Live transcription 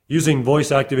Using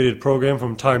voice-activated program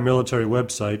from Time Military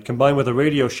website, combined with a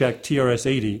Radio Shack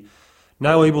TRS-80,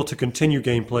 now able to continue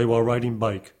gameplay while riding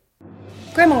bike.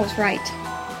 Grandma was right.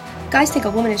 Guys think a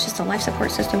woman is just a life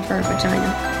support system for a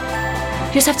vagina.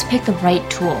 You just have to pick the right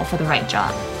tool for the right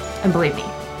job. And believe me,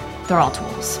 they're all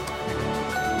tools.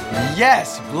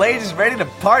 Yes, Blade is ready to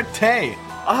partay.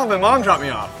 I'll have my mom drop me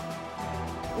off.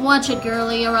 Watch it,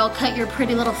 girlie, or I'll cut your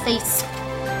pretty little face.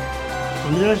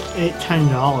 I just ate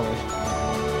 $10.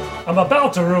 I'm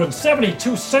about to ruin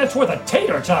 72 cents worth of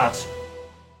tater tots.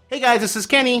 Hey guys, this is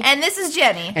Kenny. And this is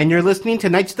Jenny. And you're listening to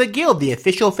Knights of the Guild, the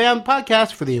official fan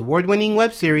podcast for the award-winning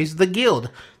web series, The Guild.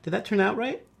 Did that turn out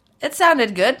right? It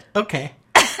sounded good. Okay.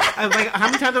 I was like, how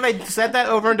many times have I said that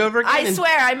over and over again? I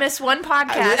swear, I missed one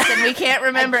podcast and we can't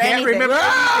remember anything. Remember anything.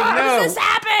 No. How does this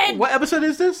happen? What episode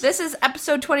is this? This is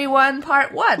episode 21,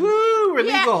 part 1. Woo, we're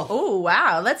legal. Oh,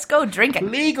 wow. Let's go drinking.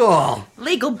 Legal.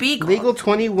 Legal beagle. Legal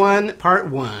 21, part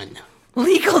 1.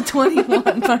 Legal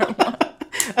 21, part 1.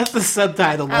 That's the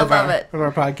subtitle of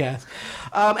our podcast.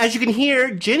 As you can hear,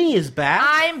 Jenny is back.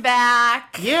 I'm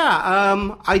back.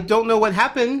 Yeah, I don't know what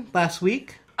happened last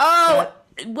week. Oh,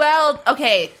 well,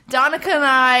 okay. Donica and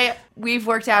I, we've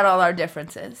worked out all our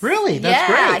differences. Really?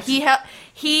 That's great.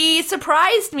 He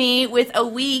surprised me with a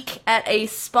week at a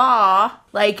spa,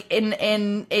 like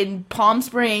in Palm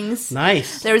Springs.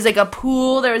 Nice. There was like a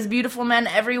pool. There was beautiful men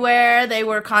everywhere. They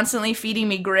were constantly feeding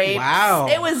me grapes. Wow.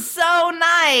 It was so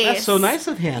nice. That's so nice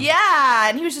of him. Yeah.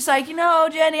 And he was just like,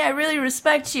 Jenny, I really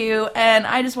respect you. And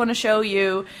I just want to show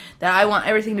you that I want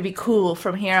everything to be cool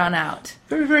from here on out.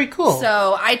 Very, very cool.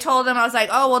 So I told him, I was like,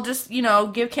 oh, well, just,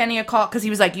 give Kenny a call. Because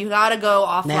he was like, you got to go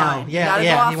offline. Now, you got to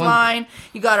go offline.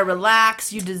 You got to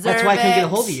relax. You deserve it. That's why I couldn't get a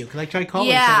hold of you. Because I tried calling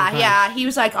you several times. Yeah. He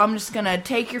was like, I'm just going to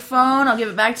take your phone. I'll give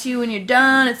it back to you when you're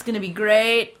done. It's going to be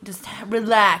great. Just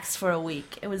relax for a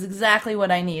week. It was exactly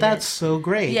what I needed. That's so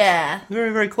great. Yeah.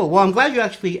 Very, very cool. Well, I'm glad you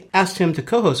actually asked him to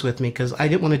co-host with me. Because I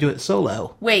didn't want to do it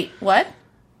solo. Wait, what?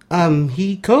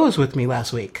 He co-hosted with me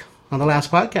last week on the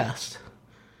last podcast.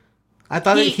 I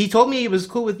thought he told me it was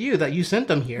cool with you that you sent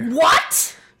him here.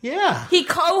 What? Yeah. He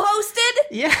co-hosted?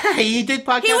 Yeah, he did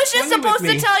podcast. He was just supposed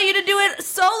to tell you to do it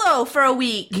solo for a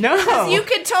week. No. Because you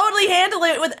could totally handle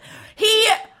it with...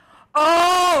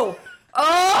 Oh,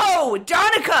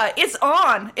 Donica, it's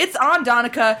on. It's on,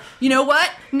 Donica. You know what?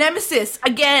 Nemesis,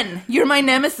 again. You're my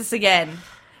nemesis again.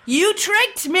 You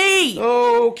tricked me.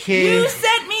 Okay. You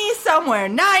sent me somewhere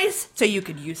nice so you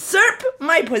could usurp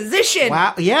my position.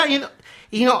 Wow. Yeah,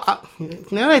 now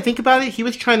that I think about it, he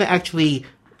was trying to actually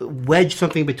wedge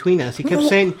something between us. He kept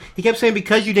saying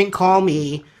because you didn't call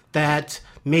me that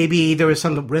maybe there was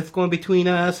some rift going between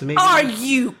us. And maybe, are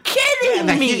you kidding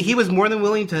me? He was more than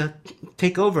willing to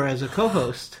take over as a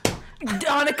co-host.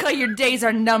 Donica, your days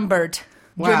are numbered.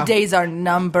 Wow. Your days are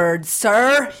numbered,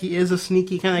 sir. He is a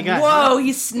sneaky kind of guy. Whoa,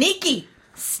 he's sneaky.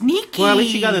 Sneaky. Well, at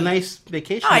least you got a nice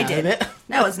vacation out of it.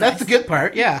 That was nice. That's the good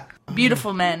part, yeah.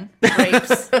 Beautiful men.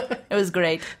 Grapes. It was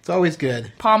great. It's always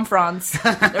good. Palm fronds.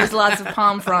 There was lots of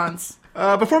palm fronds.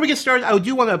 Before we get started, I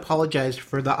do want to apologize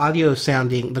for the audio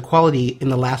sounding, the quality in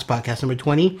the last podcast, number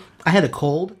 20. I had a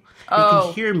cold. You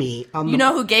can hear me. You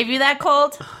know who gave you that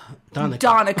cold?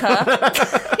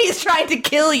 Donica. He's trying to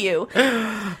kill you.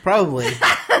 Probably.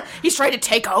 He's trying to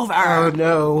take over. Oh,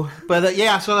 no. But,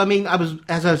 yeah, so,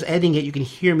 as I was editing it, you can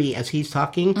hear me as he's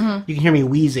talking. Mm-hmm. You can hear me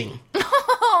wheezing.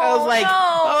 I was like,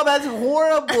 oh, that's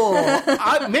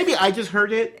horrible. Maybe I just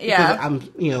heard it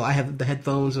because I have the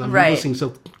headphones and I'm listening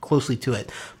so closely to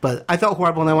it. But I felt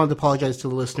horrible and I wanted to apologize to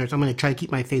the listeners. I'm going to try to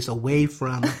keep my face away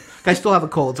from... I still have a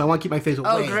cold, so I want to keep my face away.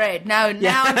 Oh, great. Now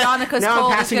Donica's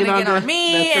cold is going to get on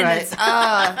me. That's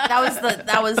right.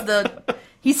 That was the...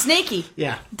 He's sneaky.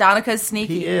 Yeah. Donica's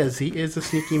sneaky. He is. He is a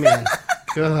sneaky man.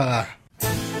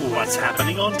 What's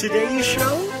happening on today's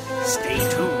show? Stay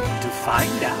tuned to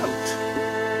find out.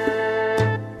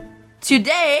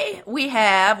 Today,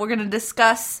 we're going to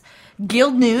discuss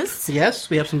Guild news. Yes,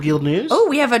 we have some Guild news. Oh,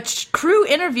 we have a crew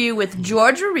interview with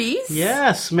George Reese.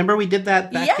 Yes, remember we did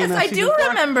that back in I do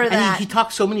remember that. And he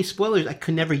talked so many spoilers, I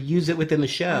could never use it within the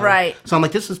show. Right. So I'm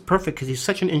like, this is perfect because he's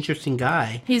such an interesting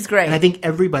guy. He's great. And I think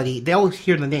they always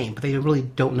hear the name, but they really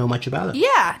don't know much about him.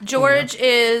 Yeah, George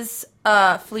is...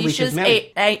 Felicia's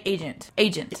agent.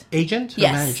 Agent? Or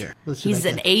yes. manager? He's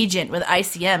an agent with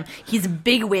ICM. He's a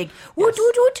bigwig. Woot,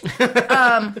 woot, woot.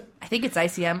 I think it's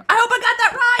ICM. I hope I got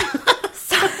that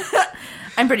right.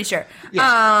 I'm pretty sure.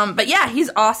 Yes. But yeah,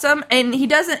 he's awesome. And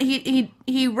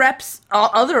he reps all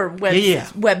other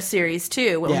web series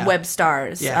too. Yeah. Web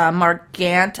stars. Yeah. Mark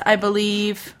Gant, I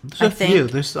believe. There's a few.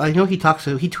 I know he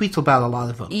tweets about a lot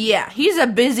of them. Yeah, he's a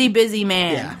busy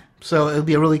man. Yeah. So it'll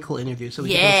be a really cool interview. So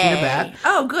we can listen to that.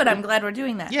 Oh, good. I'm glad we're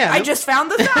doing that. Yeah. I just found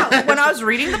this out when I was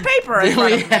reading the paper in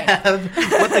front of me. Have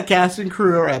what the cast and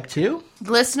crew are up to.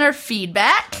 Listener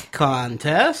feedback.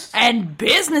 Contest. And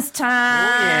business time.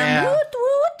 yeah. Woot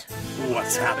woot.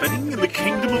 What's happening in the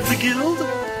kingdom of the guild?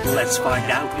 Let's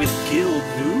find out with Guild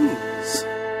News.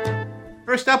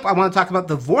 First up, I want to talk about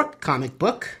the Vork comic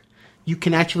book. You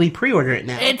can actually pre-order it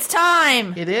now. It's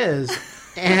time. It is.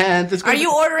 And it's Are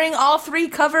you ordering all 3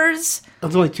 covers?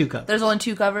 There's only 2 covers. There's only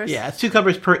 2 covers? Yeah, it's 2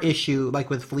 covers per issue, like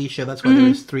with Felicia. That's why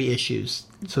there's 3 issues.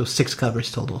 So 6 covers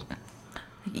total.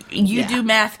 You do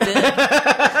math good.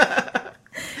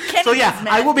 So yeah,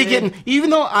 I will be getting,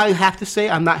 even though I have to say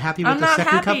I'm not happy with the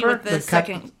second cover. With the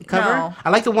second cover. No.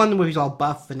 I like the one where he's all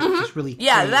buff and it's just really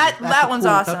Yeah, clean. that That's a one's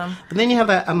cool awesome. cover. But then you have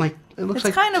that, I'm like, it looks It's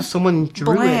like kind of someone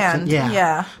drew bland. it.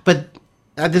 Yeah. But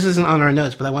this isn't on our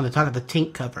notes, but I want to talk about the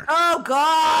Tink cover. Oh,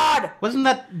 God! Wasn't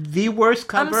that the worst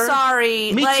cover? I'm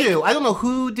sorry. Me too. I don't know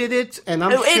who did it, and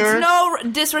I'm sure... It's no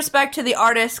disrespect to the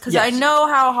artist, because I know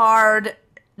how hard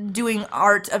doing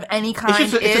art of any kind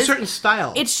it's a certain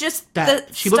style. It's just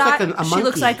that she looks like a monkey. She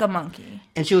looks like a monkey.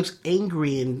 And she looks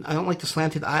angry, and I don't like the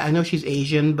slanted eye. I know she's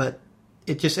Asian, but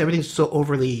it just, everything's so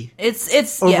overly...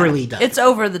 It's overly done. It's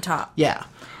over the top. Yeah.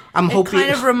 I'm hoping... It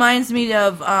kind of reminds me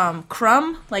of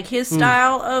Crumb, like his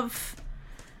style of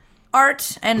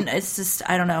art, and it's just,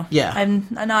 I don't know. Yeah. I'm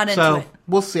not into it.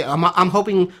 We'll see. I'm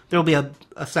hoping there'll be a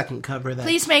second cover.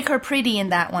 Please make her pretty in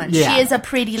that one. Yeah. She is a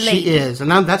pretty lady. She is, and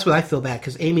that's what I feel bad,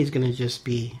 because Amy's going to just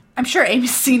be... I'm sure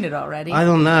Amy's seen it already. I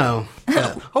don't know.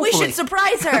 We should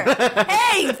surprise her.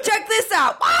 Hey, check this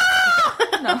out. Ah!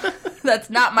 No, that's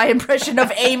not my impression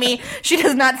of Amy. She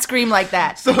does not scream like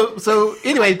that. So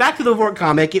anyway, back to the Vork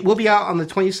comic. It will be out on the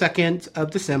 22nd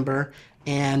of December,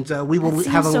 and we will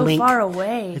have a link. So far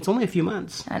away. It's only a few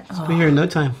months. It's be here in no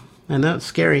time. I know, it's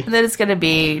scary. And then it's going to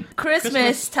be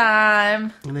Christmas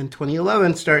time. And then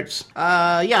 2011 starts.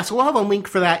 So we'll have a link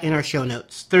for that in our show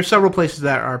notes. There's several places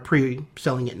that are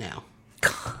pre-selling it now.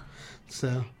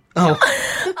 So, oh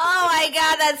my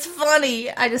God, that's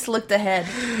funny. I just looked ahead.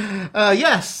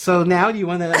 Yes, so now do you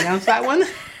want to announce that one?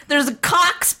 There's a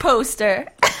Cox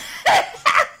poster.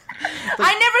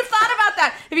 I never thought about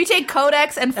that. If you take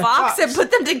Codex and Fox and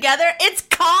put them together, it's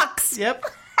Cox. Yep.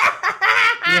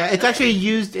 Yeah, it's actually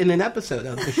used in an episode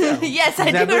of the show. Yes, I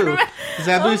do remember.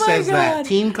 Zabu says that.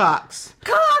 Team Cox.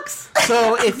 Cox!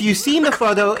 So if you've seen the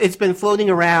photo, it's been floating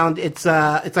around. It's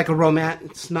like a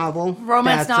romance novel.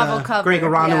 Novel cover. Greg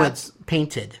Aronowitz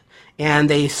painted. And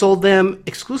they sold them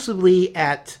exclusively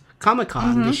at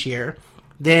Comic-Con this year.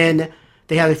 Then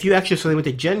they had a few extras, so they went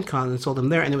to Gen Con and sold them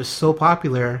there. And it was so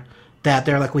popular that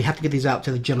they're like, we have to get these out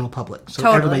to the general public. So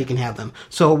everybody can have them.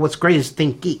 So what's great is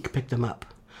Think Geek picked them up.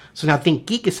 So now Think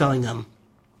Geek is selling them.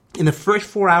 In the first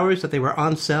 4 hours that they were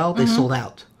on sale, they sold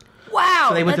out. Wow,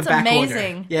 so they went that's to back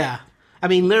amazing. Order. Yeah. I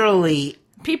mean, literally...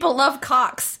 People love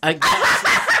Cox. That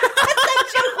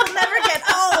joke will never get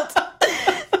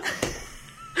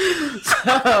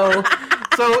old.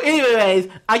 So anyways,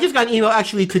 I just got an email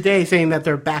actually today saying that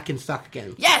they're back in stock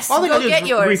again. Yes, all they go gotta get do is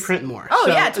yours. Reprint more. Oh,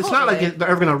 so yeah, It's not like totally. they're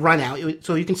ever going to run out.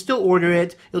 So you can still order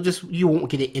it. You won't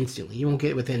get it instantly. You won't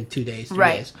get it within 2 days, 3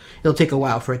 Right. days. It'll take a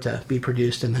while for it to be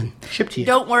produced and then shipped to you.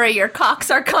 Don't worry, your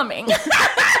Cox are coming.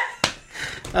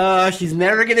 She's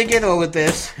never going to get old with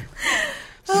this.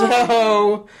 So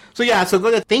go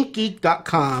to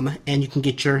thinkgeek.com and you can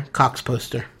get your Cox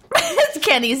poster.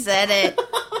 Kenny said it.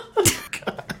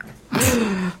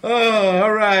 Oh,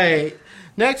 all right.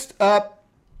 Next up,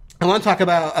 I want to talk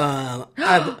about...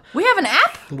 We have an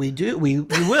app? We do. We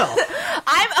will.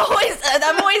 I'm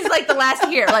always like the last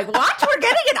year. Like, what? We're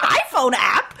getting an iPhone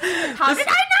app? How did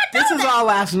I not know This is all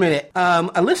last minute.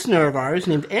 A listener of ours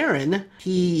named Aaron,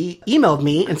 he emailed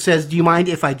me and says, do you mind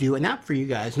if I do an app for you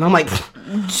guys? And I'm like,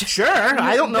 sure.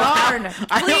 I don't know. Darn.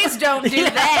 Please don't do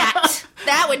that.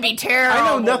 That would be terrible. I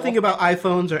know nothing about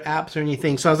iPhones or apps or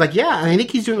anything. So I was like, yeah. And I think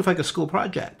he's doing it for like a school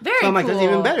project. Very so I'm like, that's cool.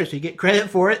 even better. So you get credit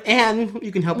for it and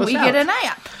you can help us out. We get an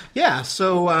app. Yeah.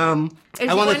 So Is he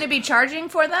going to be charging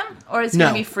for them? Or is it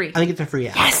going to be free? I think it's a free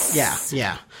app. Yes.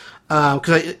 Yeah.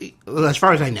 Because as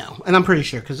far as I know, and I'm pretty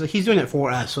sure, because he's doing it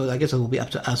for us, so I guess it will be up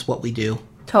to us what we do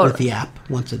with the app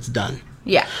once it's done.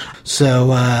 Yeah.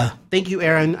 So thank you,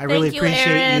 Aaron. I really appreciate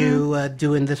Aaron. you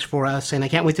doing this for us, and I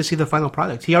can't wait to see the final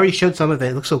product. He already showed some of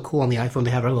it. It looks so cool on the iPhone to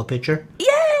have a little picture. Yay!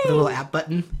 The little app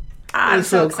button. I'm It's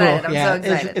so excited. Cool. I'm so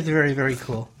excited. It's very, very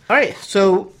cool. All right,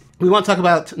 so we want to talk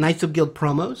about Knights of Guild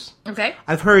promos. Okay.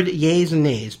 I've heard yays and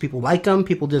nays. People like them,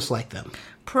 people dislike them.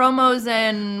 Promos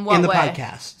in what in the way?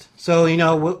 podcast. So, we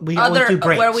always do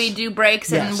breaks. Where we do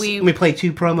breaks and we play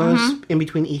 2 promos in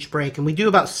between each break. And we do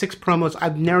about 6 promos.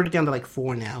 I've narrowed it down to like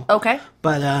 4 now. Okay.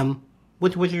 But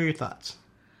what are your thoughts?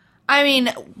 I mean,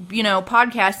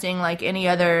 podcasting, like any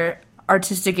other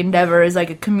artistic endeavor, is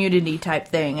like a community type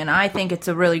thing. And I think it's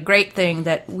a really great thing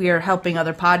that we're helping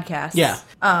other podcasts. Yeah.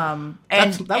 That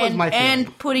was my feeling.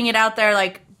 And putting it out there,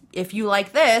 like, if you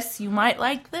like this, you might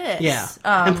like this. Yeah.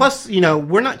 And plus,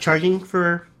 we're not charging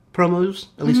for promos,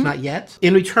 at least not yet.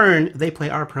 In return, they play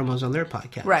our promos on their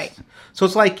podcast. Right. So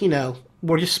it's like,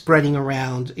 we're just spreading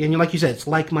around. And like you said, it's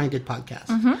like-minded podcasts.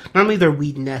 Normally they're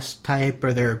Weed Nest type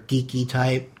or they're geeky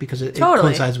type because it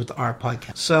coincides with our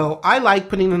podcast. So I like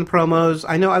putting in the promos.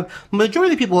 I know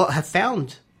majority of the people have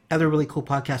found other really cool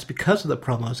podcasts because of the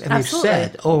promos. And Absolutely.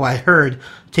 They've said, oh, I heard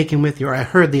Taken With You, or I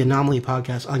heard the Anomaly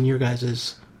podcast on your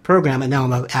guys' program, and now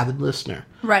I'm an avid listener.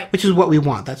 Right. Which is what we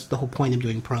want. That's the whole point of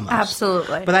doing promos.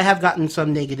 Absolutely. But I have gotten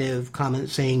some negative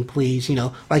comments saying, please,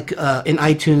 like in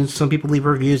iTunes, some people leave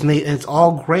reviews, and it's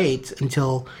all great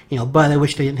until, but I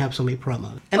wish they didn't have so many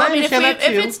promos. And well, I mean, if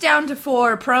it's down to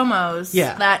 4 promos,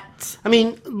 promos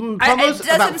it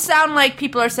doesn't sound like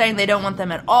people are saying they don't want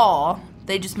them at all.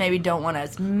 They just maybe don't want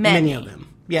as many of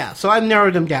them. Yeah, so I've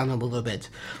narrowed them down a little bit.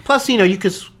 Plus, you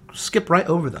could skip right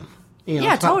over them.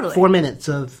 Yeah, totally. 4 minutes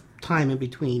of time in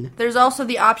between. There's also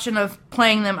the option of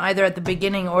playing them either at the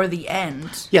beginning or the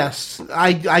end. Yes,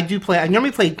 I do play. I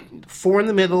normally play 4 in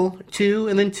the middle, 2,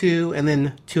 and then 2, and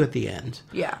then 2 at the end.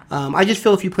 Yeah. I just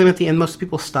feel if you play them at the end, most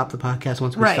people stop the podcast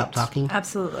once we stop talking.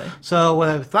 Absolutely. So what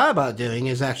I've thought about doing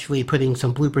is actually putting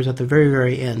some bloopers at the very,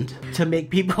 very end to make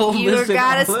people listen. You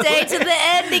gotta stay to the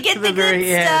end to get the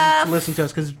good stuff. Listen to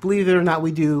us, because believe it or not,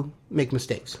 we do make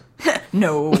mistakes.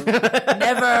 No,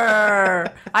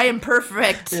 never. I am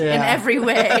perfect in every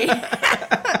way.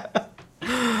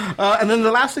 And then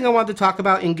the last thing I wanted to talk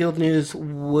about in Guild News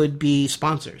would be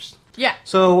sponsors. Yeah.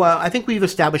 So I think we've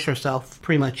established ourselves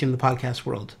pretty much in the podcast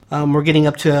world. We're getting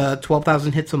up to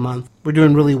 12,000 hits a month. We're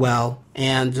doing really well.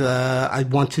 And I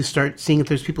want to start seeing if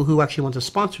there's people who actually want to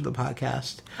sponsor the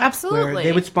podcast. Absolutely. Where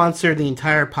they would sponsor the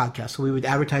entire podcast. So we would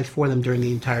advertise for them during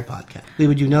the entire podcast. We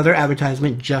would do another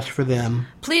advertisement just for them.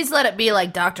 Please let it be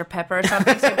like Dr. Pepper or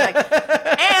something. So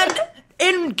and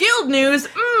in Guild News,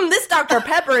 this Dr.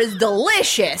 Pepper is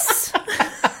delicious.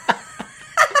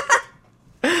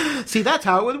 See, that's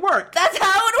how it would work. That's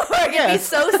how it would work. It'd be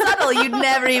so subtle, you'd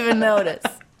never even notice.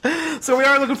 So we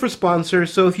are looking for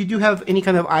sponsors. So if you do have any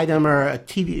kind of item or a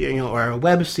TV, or a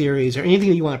web series or anything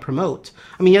that you want to promote,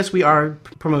 I mean, yes, we are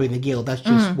promoting the Guild. That's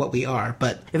just what we are.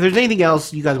 But if there's anything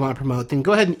else you guys want to promote, then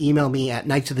go ahead and email me at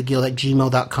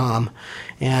knightsoftheguild@gmail.com,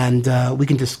 and we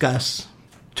can discuss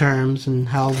terms and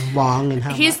how long and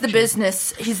how He's much. He's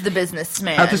the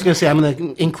businessman. I was just going to say, I'm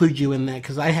going to include you in that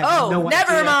because I have no idea.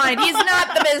 Never mind. He's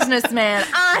not the businessman.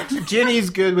 Jenny's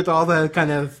good with all the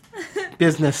kind of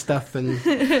business stuff,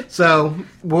 and so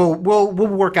we'll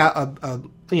work out a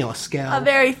scale. A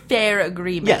very fair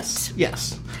agreement.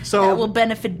 Yes. So that will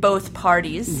benefit both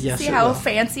parties. Yes, see it how will.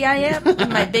 fancy I am with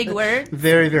my big word?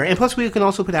 Very, very. And plus, we can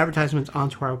also put advertisements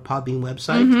onto our Podbean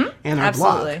website and our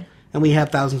blog. And we have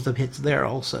thousands of hits there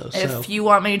also. So. If you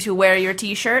want me to wear your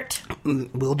T-shirt,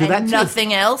 we'll do that too.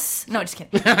 Nothing else. No, just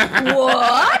kidding.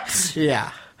 What?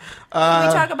 Yeah. Can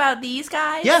we talk about these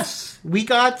guys? Yes, we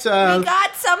got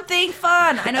something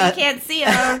fun. I know you can't see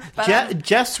her, but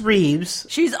Jess Reeves.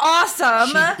 She's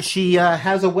awesome. She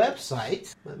has a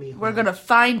website. We're gonna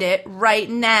find it right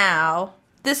now.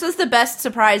 This was the best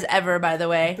surprise ever, by the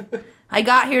way. I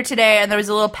got here today, and there was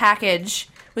a little package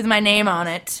with my name on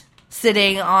it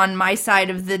sitting on my side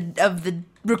of the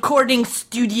recording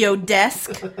studio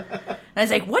desk. And I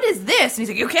was like, "What is this?" And he's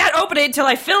like, "You can't open it until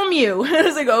I film you." And I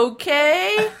was like,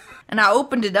 "Okay." And I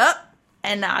opened it up,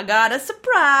 and I got a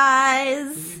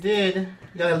surprise. You did.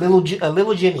 You got a little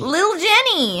Jenny. Little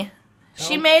Jenny.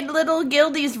 She made little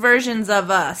Guildies versions of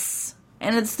us.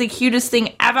 And it's the cutest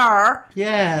thing ever.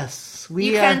 Yes.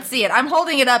 You can't see it. I'm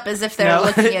holding it up as if they're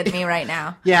looking at me right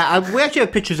now. Yeah, we actually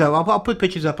have pictures up. I'll put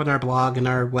pictures up on our blog and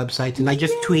our website. And I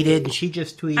just tweeted, and she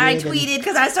just tweeted. I tweeted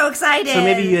because I was so excited. So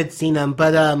maybe you had seen them.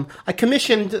 But I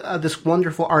commissioned this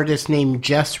wonderful artist named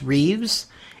Jess Reeves.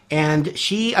 And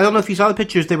she, I don't know if you saw the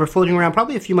pictures, they were floating around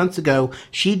probably a few months ago.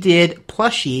 She did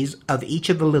plushies of each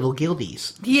of the little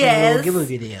Guildies. Yes. The little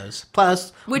Guildie videos.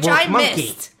 Plus, which I Monkey.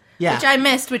 missed. Yeah. Which I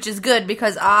missed, which is good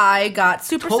because I got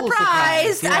super Total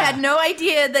surprised. surprise, yeah. I had no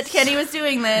idea that Kenny was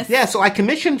doing this. Yeah, so I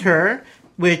commissioned her,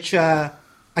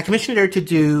 to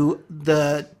do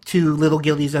the 2 little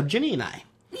Guildies of Jenny and I.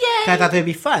 Yay! So I thought that'd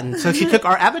be fun. So she took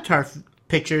our avatar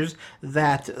pictures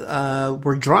that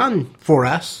were drawn for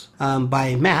us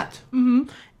by Matt,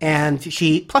 and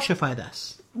she plushified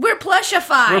us. We're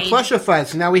plushified. We're plushified.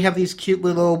 So now we have these cute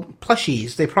little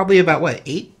plushies. They're probably about,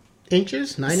 8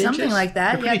 inches? 9 inches? Something like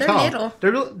that. They're They're tall.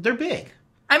 little. They're big.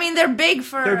 I mean, they're big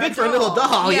for a little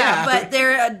doll, yeah. But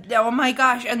they're, oh my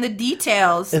gosh, and the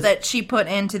details that she put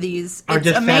into these, are it's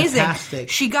just amazing. Fantastic.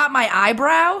 She got my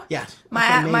eyebrow. Yes.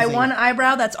 My one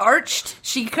eyebrow that's arched.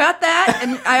 She cut that,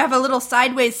 and I have a little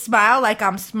sideways smile like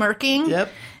I'm smirking.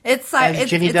 Yep. It's like, As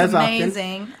it's Ginny does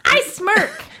amazing. often. I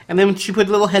smirk. And then she put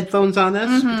little headphones on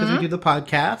us because we do the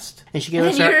podcast. And she gave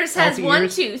us our yours has healthy one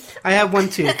ears. tooth. I have one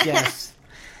tooth, yes.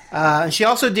 She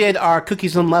also did our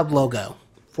Cookies and Love logo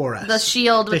for us. The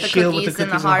shield with the cookies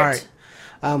and the heart.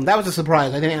 That was a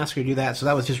surprise. I didn't ask her to do that, so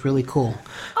that was just really cool.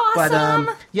 Awesome.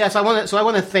 But yes, I want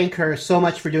to thank her so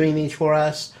much for doing these for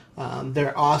us.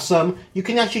 They're awesome. You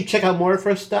can actually check out more of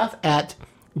her stuff at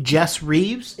Jess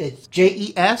Reeves. It's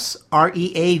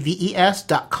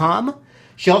JESREAVES.com.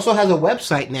 She also has a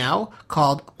website now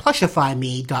called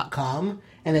plushifyme.com,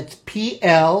 and it's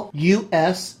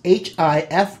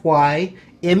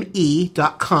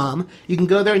PLUSHIFYME.com. You can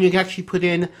go there and you can actually put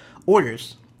in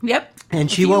orders. Yep.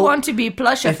 And if you want to be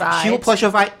plushified. She will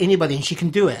plushify anybody, and she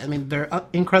can do it. I mean, they're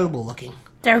incredible looking.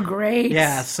 They're great.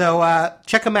 Yeah, so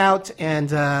check them out, and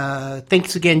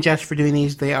thanks again, Jess, for doing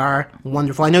these. They are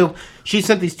wonderful. I know she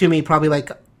sent these to me probably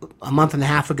like a month and a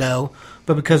half ago,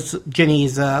 but because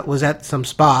Ginny's was at some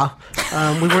spa,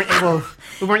 we weren't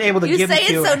able to you give them to her.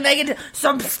 You say it so negative.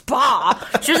 Some spa.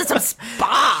 She was at some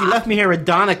spa. She left me here with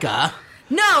Donica.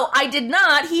 No, I did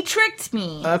not. He tricked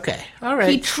me. Okay, all right.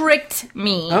 He tricked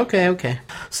me. Okay.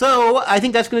 So I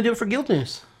think that's going to do it for Guild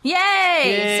News.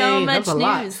 Yay! So much that was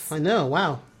a news. Lot. I know,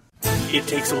 wow. It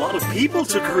takes a lot of people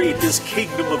to create this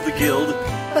kingdom of the guild.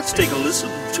 Let's take a listen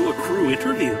to a crew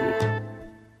interview.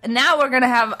 And now we're going to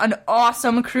have an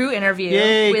awesome crew interview.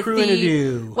 Yay, with crew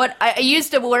interview. What I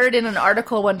used a word in an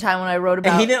article one time when I wrote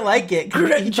about. And he didn't like it.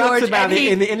 He talks about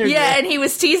it in the interview. Yeah, and he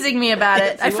was teasing me about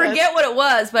it. I forget what it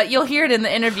was, but you'll hear it in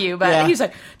the interview. But he was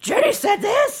like, Jenny said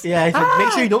this. Yeah, he's like,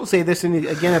 make sure you don't say this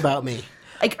again about me.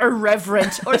 Like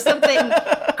irreverent or something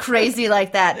crazy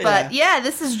like that. But yeah,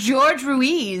 this is George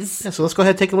Ruiz. Yeah, so let's go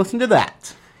ahead and take a listen to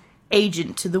that.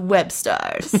 Agent to the web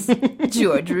stars,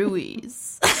 George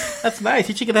Ruiz. That's nice.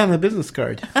 You should get that on a business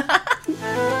card.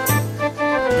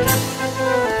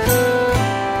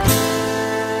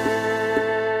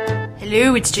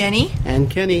 Hello, it's Jenny. And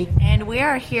Kenny. And we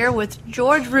are here with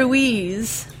George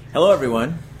Ruiz. Hello,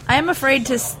 everyone. I am afraid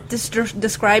to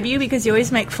describe you because you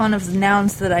always make fun of the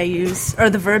nouns that I use, or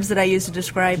the verbs that I use to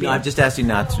describe you. No, I've just asked you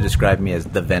not to describe me as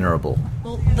the venerable.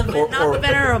 Well, not the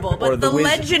venerable, but the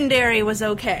legendary was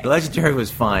okay. The legendary was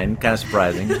fine, kind of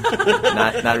surprising.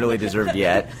 not really deserved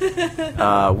yet.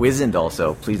 Wizened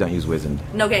also. Please don't use wizened.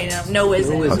 Okay, no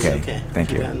wizened. Okay,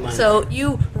 thank you. So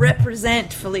you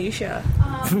represent Felicia.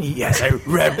 Yes,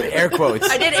 air quotes.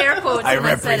 I did air quotes. I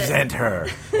represent her.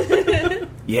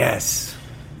 Yes.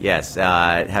 Yes,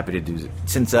 happy to do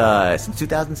since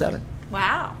 2007.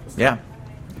 Wow. Yeah,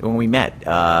 when we met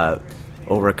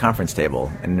over a conference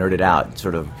table and nerded out,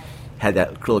 sort of had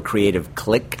that little creative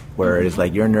click where it's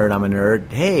like, you're a nerd, I'm a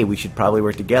nerd. Hey, we should probably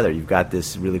work together. You've got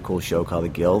this really cool show called The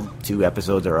Guild. 2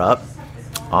 episodes are up.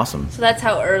 Awesome. So that's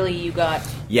how early you got.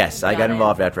 Yes, I got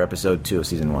involved after episode 2 of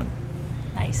season 1.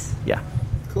 Nice. Yeah.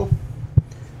 Cool.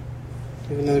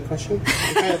 You have another question?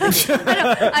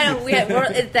 I know. We're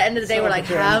at the end of the day, we're like,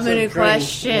 how many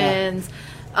questions?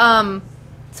 Yeah.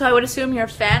 So I would assume you're a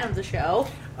fan of the show.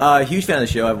 Huge fan of the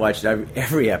show. I've watched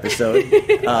every episode.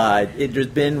 There's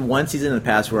been one season in the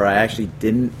past where I actually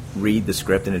didn't read the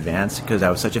script in advance because I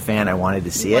was such a fan. I wanted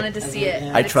to see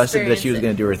it. I trusted that she was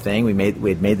going to do her thing. We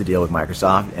had made the deal with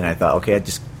Microsoft, and I thought, okay,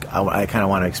 I kind of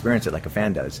want to experience it like a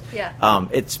fan does. Yeah.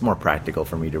 It's more practical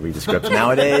for me to read the script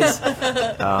nowadays.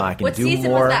 I can what do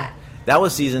season more. Was that? That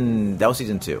was season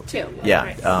 2. Yeah.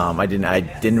 Right. I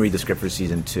didn't read the script for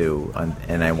season 2,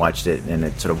 and I watched it, and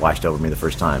it sort of washed over me the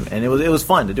first time, and it was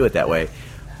fun to do it that way.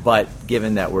 But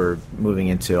given that we're moving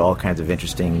into all kinds of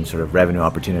interesting sort of revenue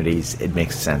opportunities, it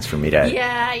makes sense for me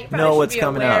to know what's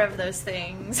coming up. Of those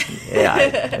things.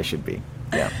 Yeah, I should be.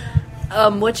 Yeah.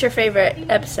 What's your favorite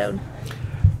episode?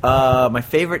 My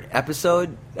favorite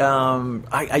episode,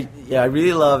 I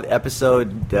really love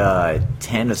episode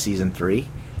 10 of season 3.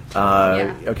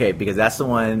 Okay, because that's the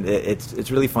one.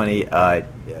 It's really funny.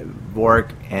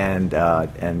 Vork and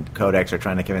Codex are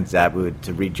trying to convince Zabu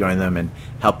to rejoin them and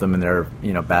help them in their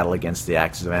battle against the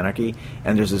Axis of Anarchy.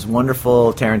 And there's this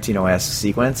wonderful Tarantino-esque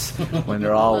sequence when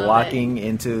they're all walking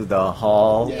into the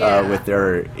hall with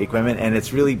their equipment, and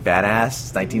it's really badass.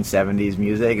 It's 1970s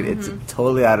music. It's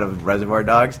totally out of Reservoir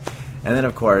Dogs. And then,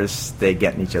 of course, they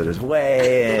get in each other's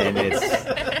way, and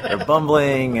they're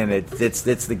bumbling, and it's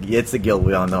the guild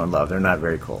we all know and love. They're not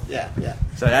very cool. Yeah.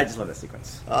 So I just love that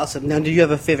sequence. Awesome. Now, do you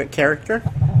have a favorite character?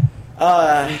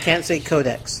 You can't say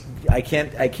Codex. I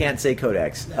can't say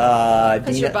Codex.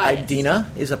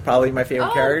 Dina is probably my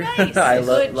favorite character. Nice.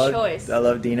 Good choice. I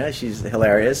love Dina. She's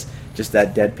hilarious. Just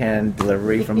that deadpan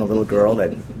delivery from a little girl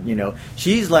that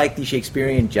she's like the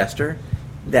Shakespearean jester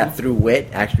that through wit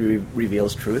actually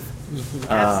reveals truth.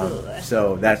 Absolutely.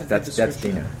 So that's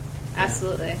Dina.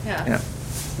 Absolutely. Yeah.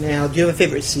 Now, do you have a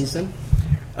favorite season?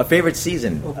 A favorite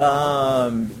season?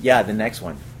 The next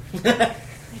one.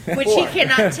 Which he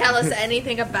cannot tell us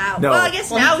anything about. No. Well, I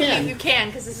guess now you can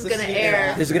because this is going to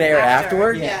air. This is going to air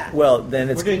afterward? Yeah. Well, then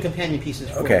we're doing companion pieces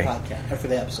for the podcast or for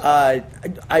the episode.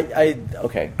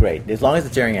 Okay, great. As long as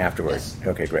it's airing afterwards. Yes.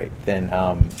 Okay, great. Then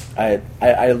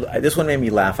this one made me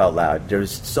laugh out loud.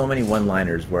 There's so many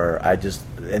one-liners where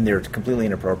and they're completely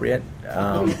inappropriate.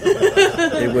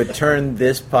 It would turn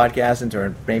this podcast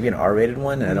into maybe an R-rated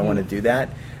one, and I don't want to do that.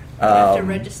 You have to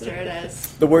register it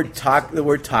as the word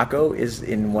taco is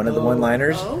in one of the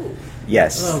one-liners. Oh.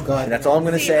 Yes. Oh God. And that's all I'm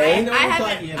going to say. I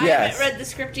haven't read the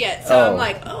script yet, so I'm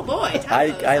like, oh boy.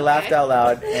 Tacos, I laughed out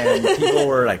loud, and people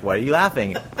were like, "Why are you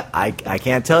laughing?" I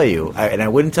can't tell you, and I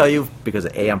wouldn't tell you because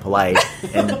A, I'm polite,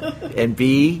 and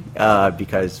B,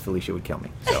 because Felicia would kill me.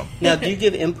 So now, do you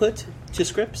give input to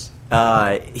scripts?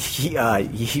 No.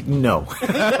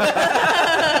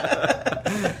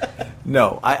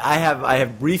 No, I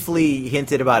have briefly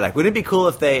hinted about wouldn't it be cool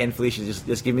if they, and Felicia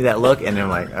just give me that look, and I'm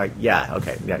like,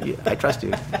 okay, I trust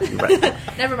you. You're right.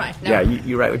 Never mind.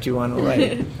 You write what you want to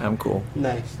write. I'm cool.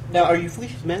 Nice. Now, are you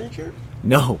Felicia's manager?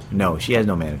 No, she has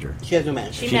no manager. She has no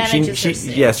manager. She manages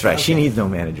herself. Yes, right. Okay. She needs no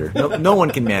manager. No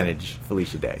one can manage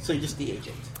Felicia Day. So you're just the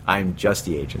agent. I'm just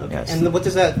the agent. Okay. Yes. And what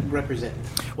does that represent?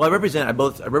 Well, I represent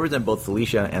both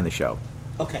Felicia and the show.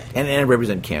 Okay. And I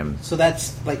represent Kim. So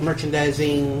that's like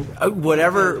merchandising.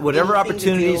 Whatever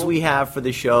opportunities we have for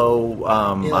the show,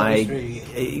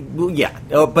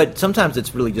 but sometimes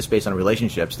it's really just based on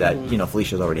relationships that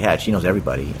Felicia's already had. She knows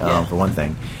everybody for one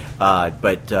thing.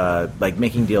 But like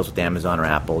making deals with Amazon or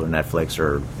Apple or Netflix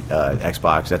or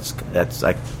Xbox, that's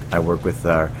like I work with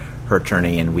her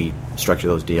attorney and we structure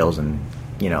those deals and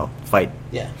fight.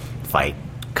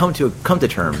 Come to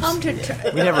terms.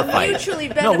 We never fight. Mutually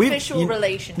beneficial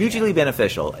relationship. Mutually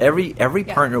beneficial. Every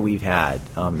partner we've had,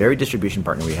 every distribution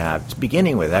partner we have,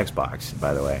 beginning with Xbox,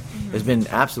 by the way, has been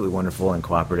absolutely wonderful and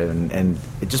cooperative, and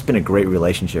it's just been a great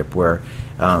relationship where,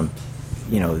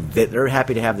 they're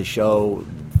happy to have the show.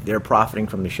 They're profiting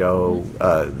from the show.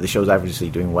 The show's obviously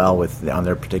doing well on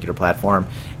their particular platform,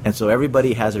 and so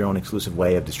everybody has their own exclusive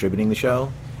way of distributing the show,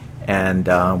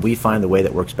 and we find the way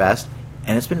that works best.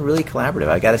 And it's been really collaborative.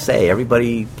 I got to say,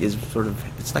 everybody is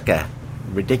it's like a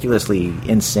ridiculously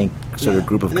in sync sort of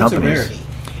group of companies.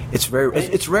 It's rare.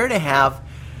 It's rare to have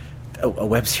a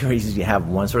web series you have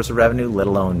one source of revenue, let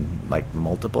alone like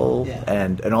multiple,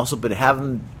 and also but have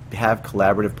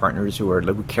collaborative partners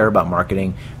who care about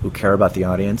marketing, who care about the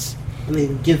audience. And they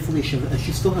give Felicia.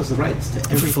 She still has the rights to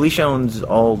everything. Felicia owns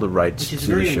all the rights to the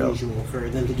show. Which is very unusual for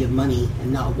them to give money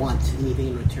and not want anything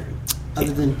in return.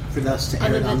 Other than for us to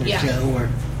air it on their show or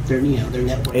their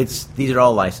network. These are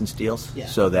all licensed deals,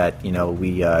 so that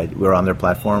we're on their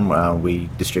platform. We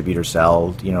distribute or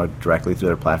sell directly through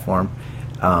their platform.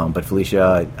 But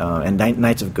Felicia and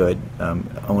Knights of Good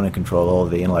own and control all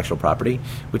of the intellectual property,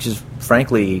 which is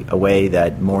frankly a way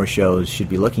that more shows should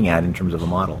be looking at in terms of a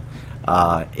model.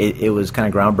 It was kind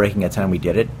of groundbreaking at the time we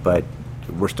did it, but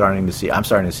I'm starting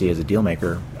to see as a deal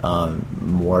maker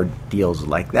more deals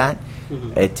like that.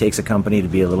 Mm-hmm. It takes a company to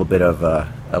be a little bit of a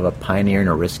pioneer and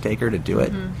a risk taker to do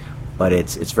it, but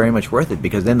it's very much worth it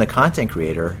because then the content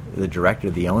creator, the director,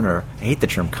 the owner. I hate the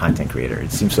term content creator;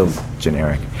 it seems so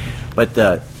generic. But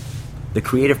the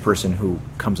creative person who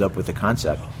comes up with the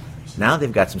concept, now they've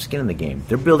got some skin in the game.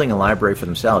 They're building a library for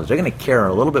themselves. They're going to care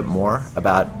a little bit more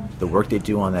about the work they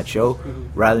do on that show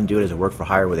rather than do it as a work for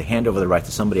hire where they hand over the rights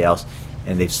to somebody else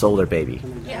and they've sold their baby.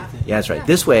 Yeah, that's right. Yeah.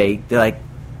 This way, they're like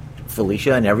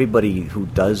Felicia and everybody who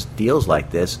does deals like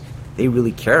this, they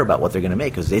really care about what they're going to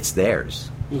make because it's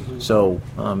theirs. Mm-hmm. So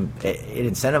it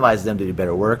incentivizes them to do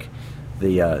better work.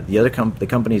 the other the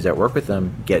companies that work with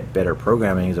them get better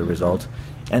programming as a result,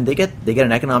 and they get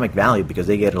an economic value because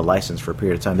they get a license for a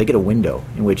period of time. They get a window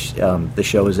in which the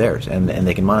show is theirs, and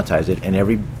they can monetize it. And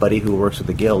everybody who works with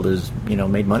the guild is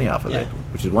made money off of it,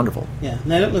 which is wonderful. Yeah,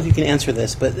 and I don't know if you can answer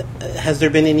this, but has there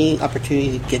been any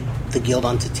opportunity to get the guild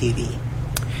onto TV?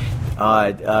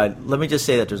 Let me just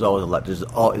say that there's always a lot.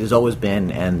 There's always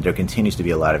been, and there continues to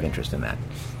be a lot of interest in that.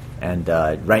 And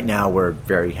right now, we're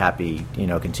very happy,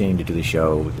 continuing to do the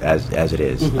show as it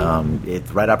is. Mm-hmm. If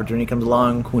the right opportunity comes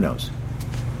along, who knows?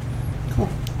 Cool.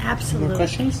 Absolutely. More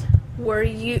questions?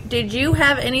 Did you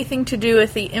have anything to do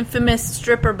with the infamous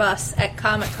stripper bus at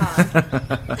Comic-Con?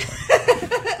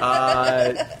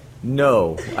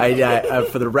 No. I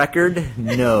for the record,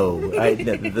 no.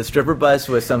 The stripper bus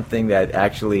was something that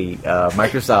actually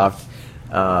Microsoft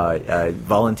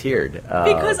volunteered.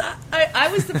 Because I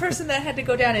was the person that had to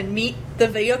go down and meet the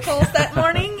vehicles that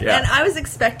morning, and I was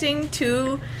expecting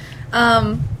 2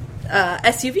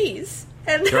 SUVs,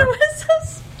 and there was a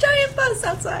giant bus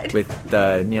outside with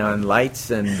neon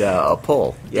lights and a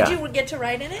pole. Yeah. Did you get to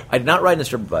ride in it? I did not ride in the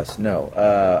stripper bus. No,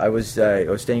 I was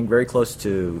staying very close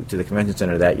to the convention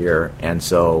center that year, and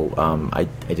so I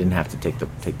didn't have to take the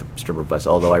stripper bus.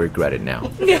 Although I regret it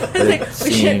now. You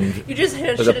just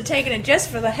should have taken it just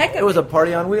for the heck of it. It was a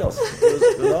party on wheels.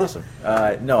 It was awesome.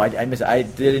 No, I miss. I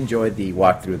did enjoy the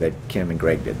walkthrough that Kim and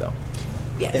Greg did, though.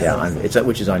 Yes. Yeah,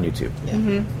 which is on YouTube. Yeah.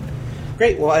 Mm-hmm.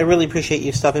 Great. Well, I really appreciate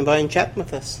you stopping by and chatting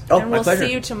with us. Oh, and my we'll pleasure.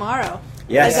 see you tomorrow.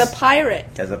 Yes. As a pirate.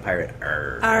 As a pirate.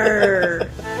 Arr. Arr.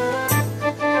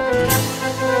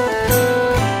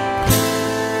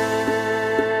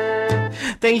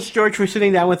 Thanks, George, for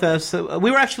sitting down with us.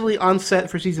 We were actually on set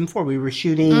for season 4. We were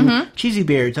shooting Cheesy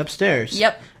Beards upstairs.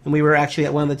 Yep. And we were actually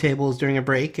at one of the tables during a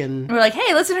break, and we're like,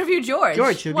 "Hey, let's interview George.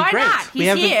 George, it'd why be great. not?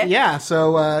 He's here." Yeah.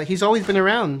 So he's always been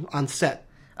around on set.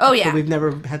 Oh yeah, but we've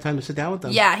never had time to sit down with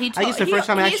them. Yeah, I guess the first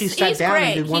time I actually sat down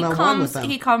and did one-on-one with them.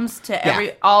 He comes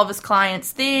to all of his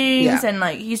clients' things, and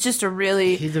he's just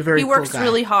he's a very he works cool guy.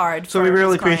 Really hard. So we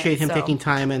really appreciate him taking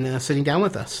time and sitting down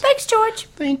with us. Thanks, George.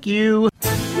 Thank you.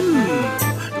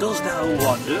 Does thou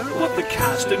wonder what the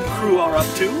cast and crew are up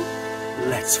to?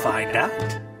 Let's find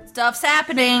out. Stuff's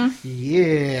happening.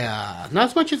 Yeah. Not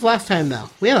as much as last time, though.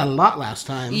 We had a lot last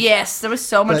time. Yes, there was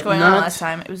so much going on last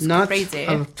time. It was crazy.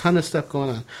 A ton of stuff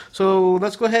going on. So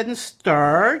let's go ahead and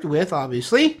start with,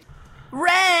 obviously,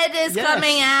 Red is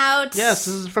coming out. Yes,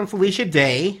 this is from Felicia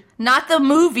Day. Not the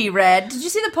movie Red. Did you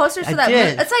see the posters for that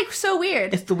movie? It's like so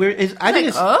weird. It's the weird. I think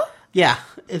it's. Yeah,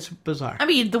 it's bizarre. I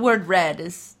mean, the word red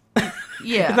is.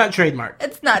 Yeah. It's not trademarked.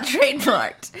 It's not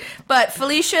trademarked. But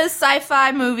Felicia's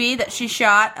sci-fi movie that she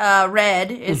shot, Red,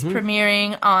 is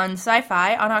premiering on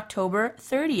Sci-Fi on October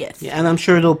 30th. Yeah, and I'm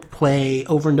sure it'll play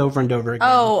over and over and over again.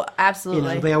 Oh,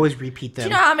 absolutely. They always repeat them. Do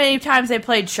you know how many times they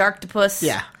played Sharktopus?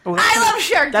 Yeah. I love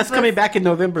Sharktopus. That's coming back in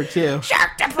November, too.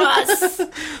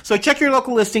 Sharktopus! So check your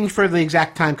local listings for the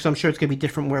exact time, because I'm sure it's going to be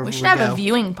different wherever we go. We should have a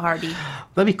viewing party.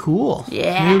 That'd be cool.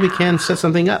 Yeah. Maybe we can set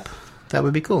something up. That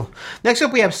would be cool. Next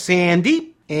up, we have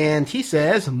Sandy, and he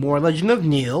says, more Legend of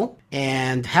Neil,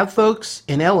 and have folks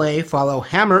in LA follow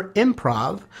Hammer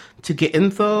Improv to get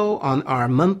info on our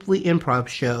monthly improv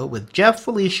show with Jeff,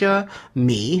 Felicia,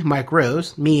 me, Mike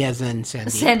Rose, me as in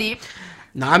Sandy. Sandy.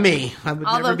 Not me. I would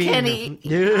Although never be Kenny.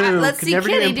 Let's see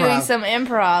Kenny doing some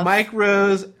improv. Mike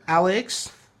Rose, Alex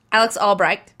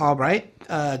Albright,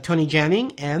 Tony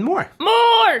Janning, and more.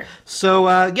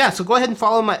 So, so go ahead and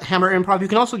follow them at Hammer Improv. You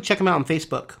can also check them out on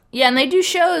Facebook. Yeah, and they do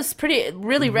shows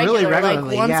really regularly,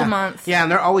 like once a month. Yeah, and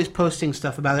they're always posting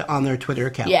stuff about it on their Twitter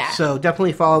account. Yeah. So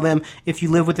definitely follow them if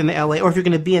you live within the LA, or if you're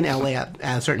going to be in LA at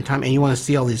a certain time and you want to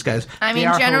see all these guys. I mean,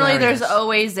 generally there's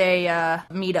always a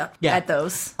meetup at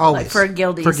those. Always. Like for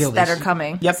guildies that are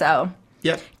coming. Yep. So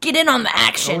get in on the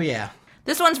action. Oh, yeah.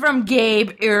 This one's from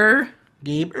Gabe Ur.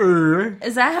 Gabe Ur.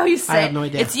 Is that how you say it? I have no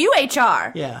idea. It's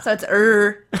UHR. Yeah. So it's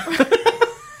Ur.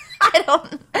 I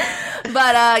don't.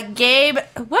 But Gabe,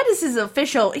 what is his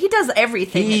official? He does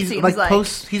everything. He's it seems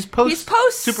he's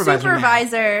post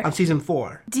supervisor on season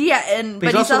 4. Yeah,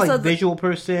 but he's also like visual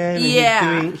person. And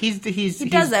yeah, he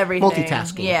does everything.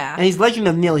 Multitasking. Yeah, and he's Legend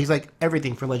of Neil. He's like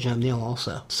everything for Legend of Neil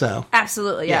also. So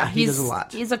absolutely, yeah. He does a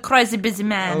lot. He's a crazy busy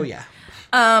man. Oh yeah.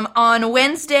 On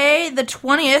Wednesday, the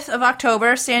 20th of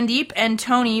October, Sandeep and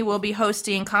Tony will be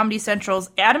hosting Comedy Central's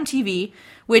Adam TV,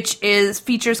 which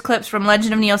features clips from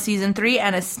Legend of Neil Season 3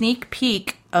 and a sneak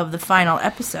peek of the final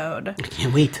episode. I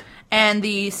can't wait. And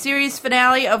the series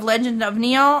finale of Legend of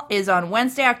Neil is on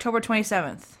Wednesday, October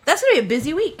 27th. That's going to be a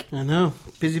busy week. I know.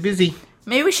 Busy.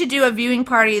 Maybe we should do a viewing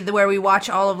party where we watch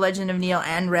all of Legend of Neil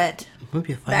and Red. Would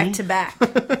be funny. Back to back.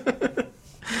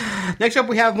 Next up,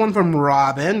 we have one from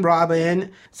Robin.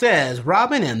 Robin says,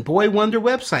 Robin and Boy Wonder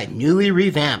website newly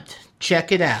revamped.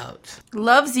 Check it out.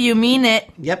 Loves you, mean it.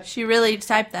 Yep. She really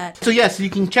typed that. So yes,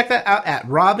 you can check that out at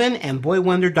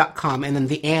robinandboywonder.com, and then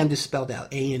the and is spelled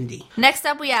out, A-N-D. Next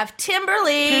up, we have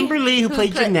Timberly. Timberly, who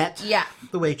played Jeanette. Yeah.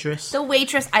 The waitress. The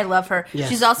waitress. I love her. Yes.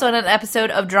 She's also in an episode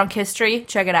of Drunk History.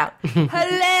 Check it out.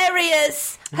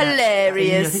 Hilarious.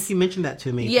 Hilarious. I think you mentioned that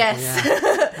to me. Yes.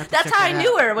 Yeah. That's how I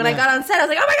knew her. When I got on set, I was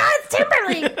like, oh my God, it's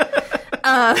Timberly.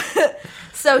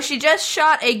 So she just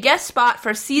shot a guest spot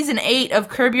for Season 8 of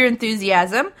Curb Your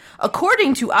Enthusiasm.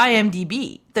 According to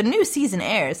IMDb, the new season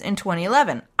airs in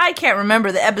 2011. I can't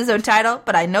remember the episode title,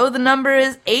 but I know the number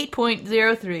is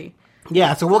 8.03.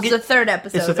 Yeah, so we'll get... It's the third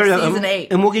episode of Season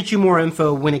 8. And we'll get you more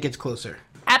info when it gets closer.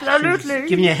 Absolutely. Just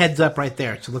giving you a heads up right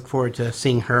there. So look forward to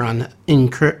seeing her on In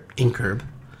Curb Your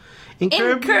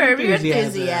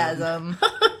Enthusiasm.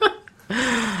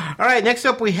 All right, next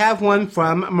up we have one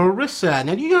from Marissa.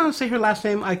 Now, do you know how to say her last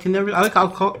name? I can never. I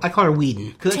call her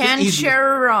Whedon.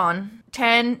 Tancharon.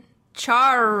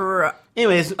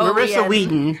 Anyways, Marissa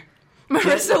Whedon.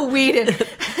 Marissa Whedon.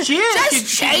 She is.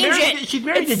 Just change it. She's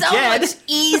married to It's so Jed. much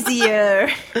easier.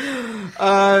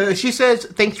 She says,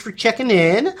 thanks for checking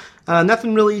in.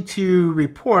 Nothing really to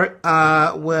report.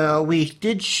 Well, we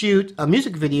did shoot a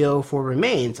music video for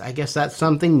Remains. I guess that's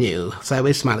something new.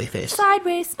 Sideways smiley face.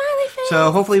 Sideways smiley face.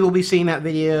 So hopefully we'll be seeing that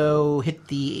video hit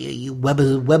the what's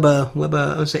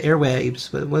the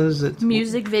airwaves? What is it?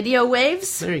 Music video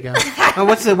waves. There you go.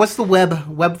 What's the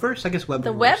webverse? I guess webverse.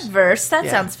 The webverse. That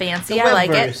sounds fancy. I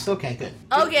like it. Okay, good.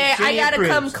 Okay, I gotta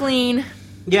come clean.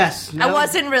 Yes. I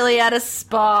wasn't really at a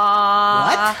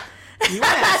spa. What? You were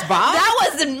at a spa?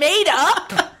 That wasn't made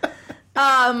up.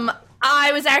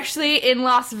 I was actually in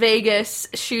Las Vegas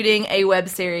shooting a web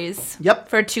series. Yep.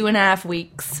 For 2.5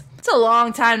 weeks. It's a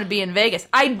long time to be in Vegas.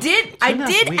 I did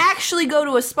actually go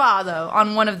to a spa though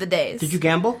on one of the days. Did you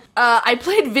gamble? I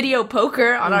played video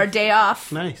poker on our day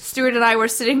off. Nice. Stuart and I were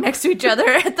sitting next to each other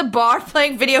at the bar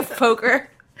playing video poker.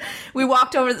 We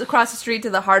walked across the street to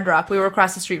the Hard Rock. We were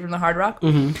across the street from the Hard Rock.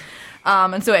 Mm-hmm.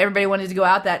 And so everybody wanted to go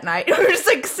out that night. We were just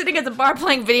like sitting at the bar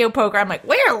playing video poker. I'm like,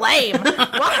 we're lame.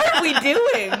 What are we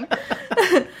doing?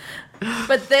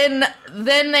 But then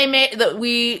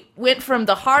we went from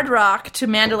the Hard Rock to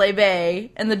Mandalay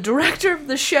Bay, and the director of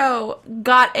the show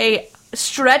got a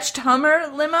stretched Hummer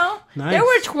limo. Nice. There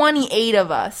were 28 of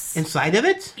us. Inside of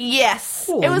it? Yes.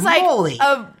 Holy it was like moly.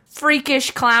 a freakish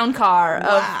clown car. Wow.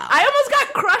 I almost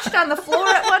got crushed on the floor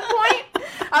at one point.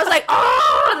 I was like,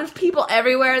 oh, there's people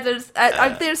everywhere. I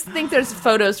think there's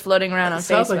photos floating around on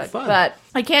Sounds Facebook. like fun. But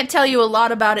I can't tell you a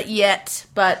lot about it yet,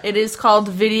 but it is called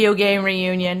Video Game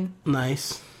Reunion.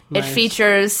 Nice. It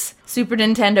features Super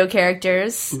Nintendo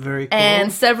characters. Very cool.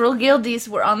 And several guildies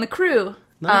were on the crew.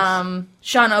 Nice.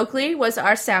 Sean Oakley was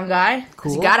our sound guy. 'Cause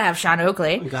Cool. You gotta have Sean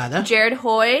Oakley. Gotta. Jared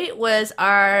Hoy was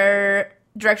our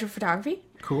director of photography.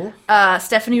 Cool.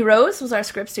 Stephanie Rose was our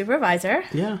script supervisor.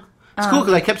 Yeah. It's cool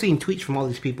because I kept seeing tweets from all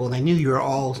these people, and I knew you were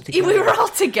all together. We were all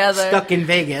together. Stuck in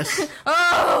Vegas.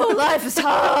 Oh, life is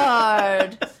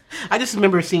hard. I just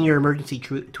remember seeing your emergency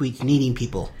tweets needing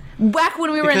people. Back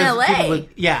when we were in Because LA. people would-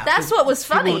 yeah. That's what was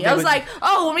funny. People I was would- like,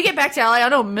 oh, when we get back to LA, I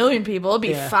know 1 million people. It'll be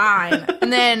Yeah. fine.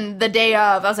 And then the day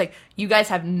of, I was like, you guys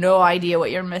have no idea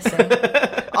what you're missing.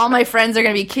 All my friends are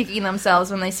going to be kicking themselves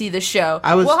when they see the show.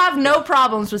 We'll have no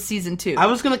problems with season 2. I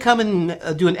was going to come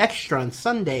and do an extra on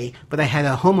Sunday, but I had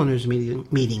a homeowners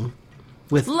meeting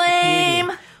with the Lame.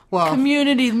 community. Well,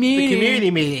 Community meeting. The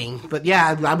community meeting. But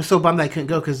yeah, I was so bummed I couldn't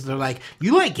go because they're like,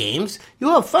 you like games?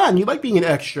 You'll have fun. You like being an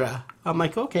extra. I'm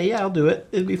like, okay, yeah, I'll do it.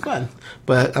 It'll be fun.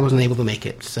 But I wasn't able to make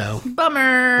it, so.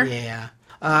 Bummer. Yeah.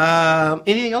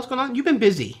 Anything else going on? You've been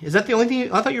busy. Is that the only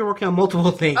thing? I thought you were working on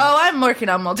multiple things. Oh, I'm working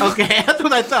on multiple. Okay, that's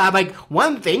what I thought. I'm like,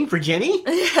 one thing for Jenny?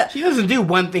 Yeah. She doesn't do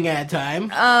one thing at a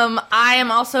time. I am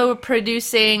also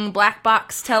producing Black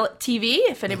Box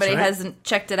TV. If anybody hasn't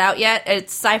checked it out yet,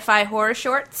 it's sci-fi horror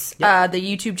shorts. Yep. The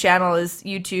YouTube channel is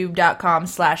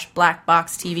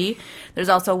youtube.com/blackboxtv. There's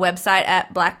also a website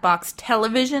at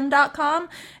blackboxtelevision.com,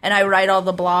 and I write all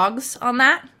the blogs on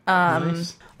that.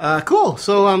 Nice. Cool.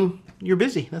 So, you're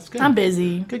busy. That's good. I'm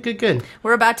busy. Good.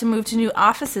 We're about to move to new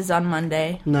offices on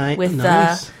Monday.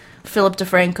 Nice. Philip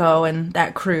DeFranco and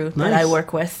that crew that I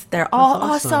work with. They're all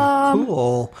awesome.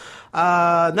 Cool.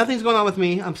 Nothing's going on with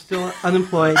me. I'm still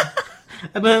unemployed.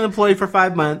 I've been unemployed for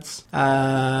 5 months.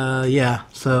 Yeah.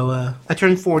 So I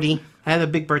turned 40. I had a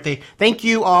big birthday. Thank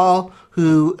you all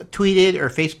who tweeted or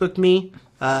Facebooked me.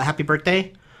 Happy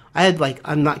birthday. I had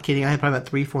I'm not kidding, I had probably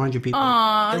about 300-400 people.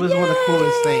 Aww, it was one of the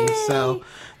coolest things. So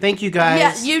Thank you,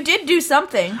 guys. Yeah, you did do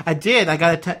something. I did. I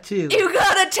got a tattoo. You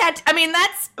got a tattoo. I mean,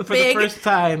 that's for big. the first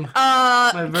time.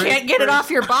 Can't get it off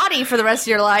your body for the rest of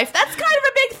your life. That's kind of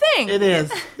a big thing. It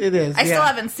is. It is. I still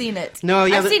haven't seen it. No,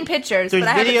 yeah. I've seen pictures, but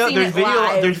I haven't seen it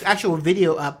live. There's actual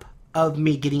video up of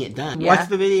me getting it done. Yeah. Watch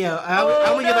the video.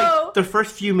 I only get like the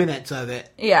first few minutes of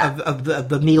it. Yeah. Of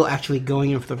the needle actually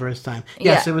going in for the first time.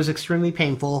 Yes, it was extremely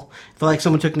painful. I felt like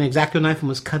someone took an X-Acto knife and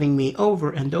was cutting me over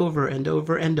and over and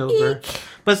over and over. Eek.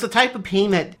 But it's the type of pain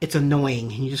that it's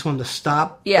annoying and you just want to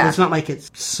stop. Yeah. But it's not like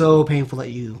it's so painful that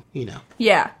you know.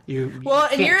 Yeah. You well, and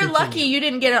can't you're continue. lucky you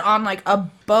didn't get it on like a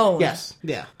bone. Yes.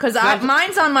 Yeah. Because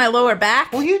mine's on my lower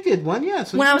back. Well, you did one, yeah.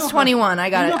 So when I was 21,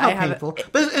 I got you know it. how I have painful.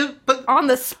 it. But on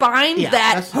the spine, yeah,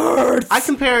 that hurts. I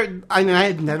compared. I mean, I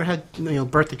had never had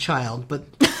birth a child, but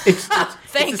it's Thank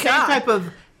it's the God. same type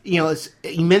of it's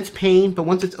immense pain. But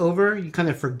once it's over, you kind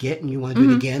of forget and you want to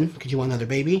do it again because you want another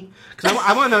baby. Because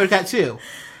I want another tattoo.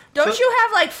 Don't you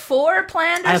have like 4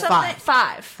 planned or I have something?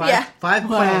 5. Yeah. 5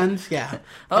 plans. Yeah.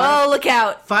 Oh, look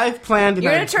out! 5 planned. And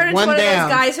You're gonna turn into one down. of those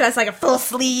guys who has like a full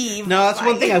sleeve. No, that's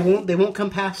one thing. They won't come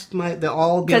past my. They'll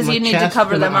all be on because my you need to chest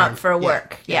cover and my them arm. up for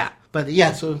work. Yeah. But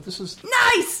yeah, so this is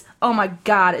Nice. Oh my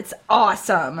God, it's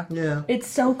awesome. Yeah. It's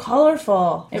so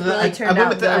colorful. It really turned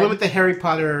out good. I went with the Harry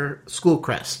Potter school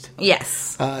crest.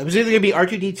 Yes. It was either going to be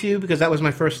R2-D2 because that was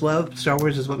my first love. Star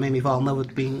Wars is what made me fall in love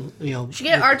with being, You should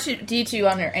get R2-D2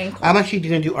 on your ankle. I'm actually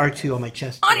going to do R2 on my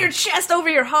chest. On your chest, over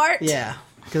your heart? Yeah.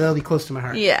 Because that'll be close to my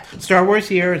heart. Yeah. Star Wars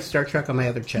here and Star Trek on my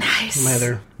other chest. Nice. On my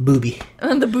other boobie.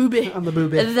 On the boobie. On the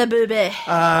boobie. The boobie.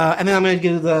 And then I'm going to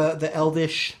do the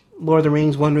Elvish Lord of the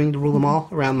Rings, One Ring to rule them all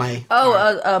around my...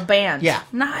 Oh, a band. Yeah.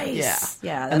 Nice.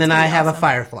 Yeah. And then I have a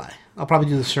Firefly. I'll probably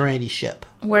do the Serenity ship.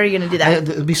 Where are you going to do that?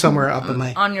 It'll be somewhere up in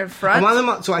my... On your front? I want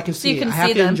them so I can see it. I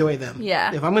have to enjoy them.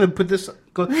 Yeah. If I'm going to put this...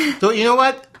 So you know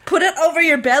what? Put it over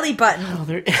your belly button. Oh,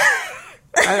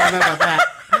 I don't know about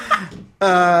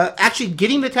that. Actually,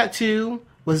 getting the tattoo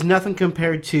was nothing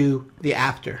compared to the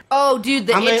after. Oh, dude,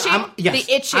 the itching? Yes.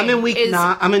 The itching. I'm in week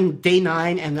 9. I'm in day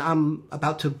 9, and I'm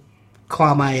about to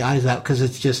claw my eyes out because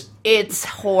it's just... It's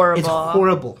horrible. It's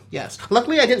horrible, yes.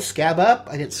 Luckily, I didn't scab up.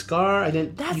 I didn't scar. I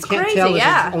didn't... That's you can't crazy, tell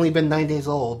yeah. It's only been 9 days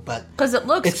old, but... Because it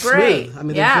looks it's great. Smooth. I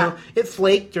mean, yeah. it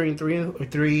flaked during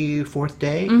 4th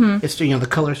day. Mm-hmm. It's, the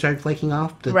color started flaking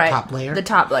off, the top layer. The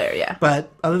top layer, yeah.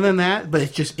 But other than that,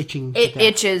 it's just itching. It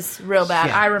itches real bad.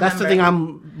 Yeah, I remember. that's the thing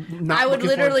I'm not I would looking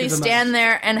forward literally to the stand most.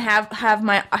 there and have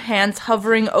my hands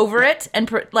hovering over it and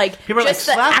People are just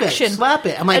like, slap the action. it, slap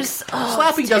it. I'm like,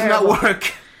 slapping does not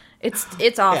work. It's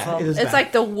awful. Yeah, it is it's bad.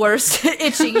 like the worst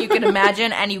itching you can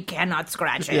imagine, and you cannot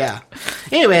scratch it. Yeah.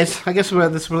 Anyways, I guess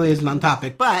this really isn't on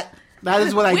topic, but that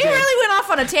is what I we did. really went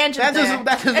off on a tangent there.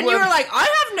 And you were like, I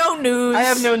have no news. I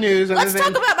have no news. Let's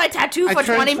talk about my tattoo for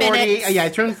 20 minutes. Yeah, I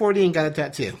turned 40 and got a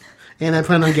tattoo. And I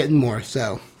plan on getting more,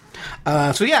 so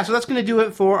that's going to do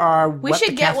it for our... We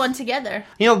should get one together.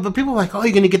 But people are like, oh,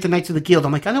 you're going to get the Knights of the Guild.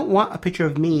 I'm like, I don't want a picture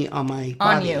of me on my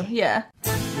body. On you, yeah.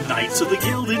 Knights of the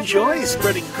Guild enjoy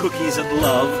spreading cookies and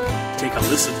love. Take a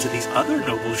listen to these other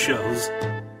noble shows.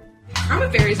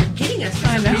 Karma fairies are getting us for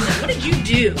some reason. What did you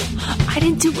do? I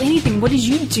didn't do anything. What did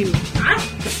you do?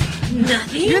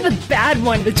 Nothing. You're the bad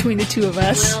one between the two of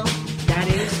us. Well, that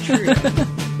is true.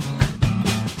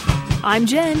 I'm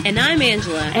Jen. And I'm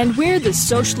Angela. And we're the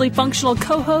socially functional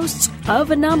co-hosts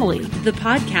of Anomaly, the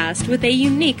podcast with a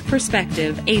unique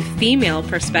perspective, a female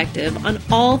perspective on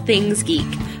all things geek.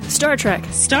 Star Trek,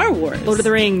 Star Wars, Lord of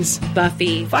the Rings,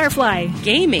 Buffy, Firefly,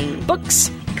 gaming, books,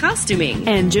 costuming,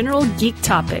 and general geek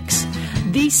topics.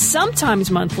 The sometimes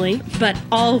monthly, but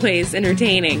always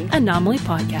entertaining Anomaly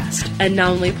Podcast.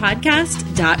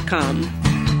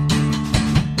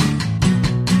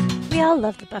 AnomalyPodcast.com. We all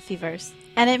love the Buffyverse,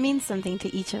 and it means something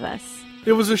to each of us.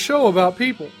 It was a show about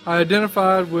people. I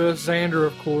identified with Xander,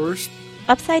 of course.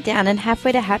 Upside Down and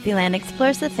Halfway to Happy Land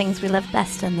explores the things we love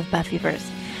best in the Buffyverse,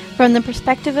 from the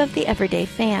perspective of the everyday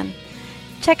fan.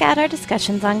 Check out our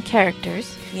discussions on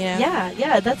characters.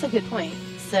 Yeah, that's a good point.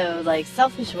 So,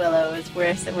 Selfish Willow is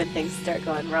worse when things start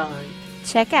going wrong.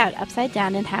 Check out Upside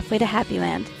Down and Halfway to Happy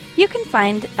Land. You can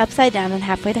find Upside Down and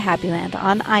Halfway to Happy Land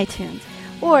on iTunes,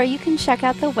 or you can check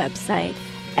out the website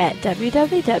at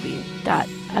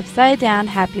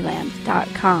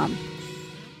www.upsidedownhappyland.com.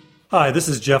 Hi, this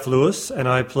is Jeff Lewis, and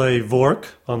I play Vork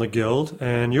on the Guild,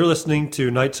 and you're listening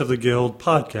to Knights of the Guild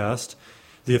podcast,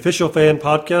 the official fan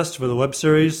podcast for the web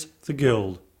series The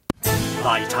Guild.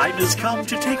 My time has come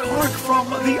to take heart from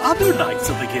the other Knights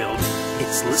of the Guild.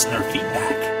 It's listener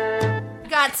feedback.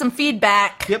 Got some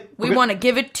feedback. Yep. We want to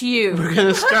give it to you. We're going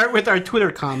to start with our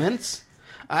Twitter comments.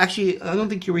 Actually, I don't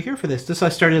think you were here for this. This I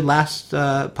started last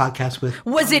podcast with.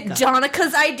 Was it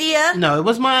Jonica's idea? No, it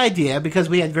was my idea because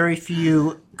we had very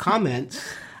few comments.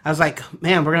 I was like,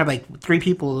 man, we're going to have like 3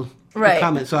 people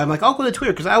comment. So I'm like, I'll go to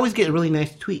Twitter because I always get really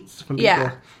nice tweets from people.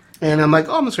 Yeah. And I'm like,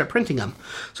 oh, I'm going to start printing them.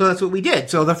 So that's what we did.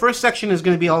 So the first section is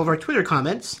going to be all of our Twitter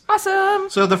comments. Awesome.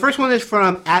 So the first one is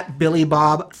from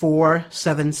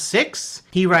 @BillyBob476.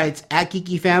 He writes,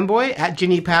 @GeekyFanboy,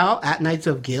 @JennyPowell, @Knights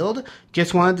of Guild.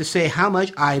 Just wanted to say how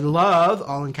much I love,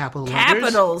 all in capital letters,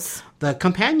 Capitals. the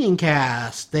companion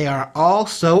cast. They are all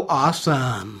so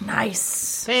awesome.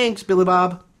 Nice. Thanks, Billy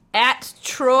Bob.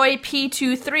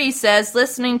 @TroyP23 says,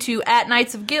 listening to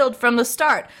 @Knights of Guild from the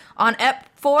start. On Ep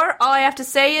 4, all I have to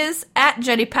say is,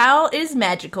 @JennyPowell is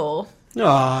magical.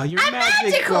 Aw, you're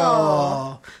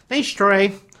magical. Thanks,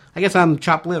 Troy. I guess I'm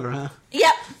chopped liver, huh?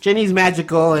 Yep. Jenny's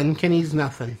magical and Kenny's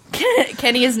nothing.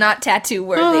 Kenny is not tattoo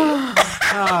worthy.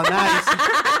 Oh, nice.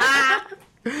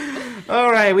 All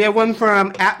right, we have one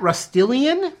from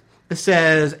 @Rustilian. It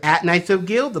says, @Knights of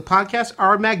Guild, the podcasts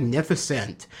are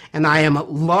magnificent. And I am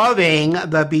loving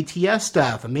the BTS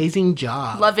stuff. Amazing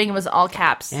job. Loving was all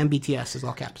caps. And BTS is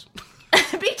all caps.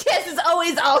 BTS is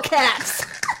always all caps.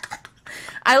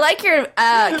 I like your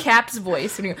caps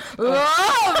voice when you're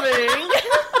loving.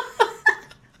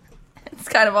 It's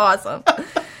kind of awesome.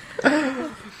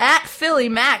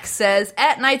 @PhillyMax says,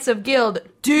 @Knights of Guild,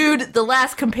 dude, the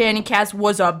last companion cast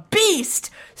was a beast.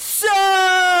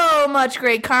 So much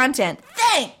great content.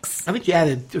 Thanks. I think you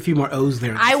added a few more O's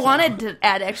there. I wanted to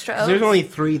add extra O's. There's only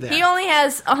 3 there. He only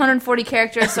has 140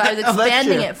 characters, so I was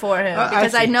expanding it for him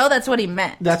because I know that's what he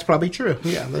meant. That's probably true.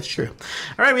 Yeah, that's true.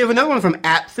 All right, we have another one from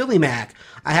 @PhillyMac.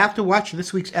 I have to watch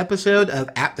this week's episode of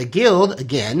 @The Guild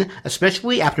again,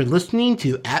 especially after listening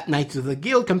to @Knights of the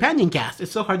Guild companion cast.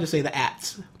 It's so hard to say the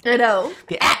 @s. I know.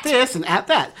 The @this and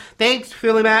 @that. Thanks,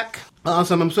 PhillyMac.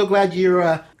 Awesome. I'm so glad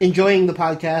you're enjoying the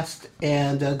podcast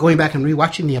and going back and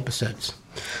rewatching the episodes.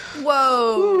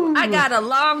 Whoa. Ooh. I got a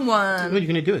long one. Oh, you're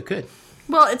going to do it. Good.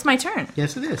 Well, it's my turn.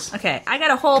 Yes, it is. Okay, I got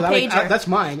a whole pager. That's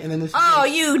mine. And then this. Oh,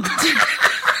 you.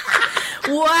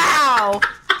 Wow.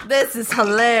 This is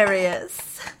hilarious.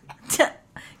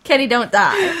 Kenny, don't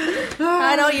die.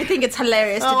 I know you think it's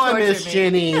hilarious to torture me. I miss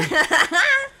Jenny.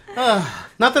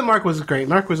 Not that Mark was great.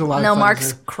 Mark was a lot of fun. No,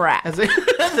 Mark's crap. As a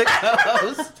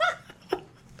co-host.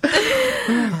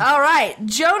 All right.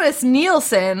 Jonas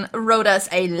Nielsen wrote us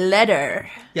a letter.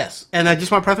 Yes. And I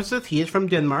just want to preface this. He is from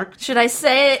Denmark. Should I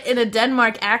say it in a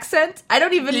Denmark accent? I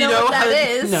don't even know what that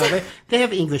is. No, they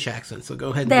have English accents, so go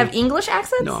ahead. They have English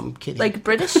accents? No, I'm kidding. Like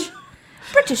British?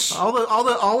 British.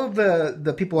 All of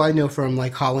the people I know from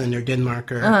like Holland or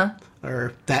Denmark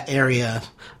or that area,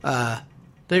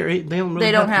 they don't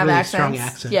really have accents. Strong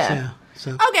accents. Yeah.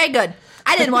 So. Okay, good.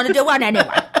 I didn't want to do one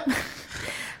anyway.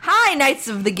 Hi, Knights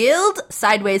of the Guild.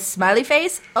 Sideways smiley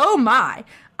face. Oh my.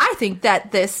 I think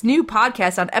that this new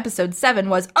podcast on episode 7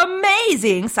 was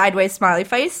amazing. Sideways smiley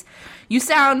face. You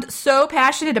sound so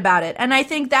passionate about it, and I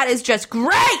think that is just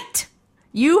great.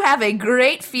 You have a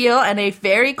great feel and a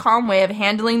very calm way of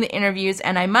handling the interviews,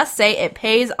 and I must say it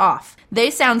pays off. They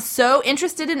sound so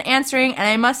interested in answering, and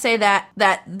I must say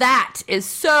that is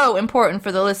so important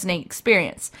for the listening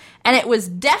experience. And it was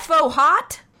defo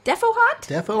hot. Defo hot?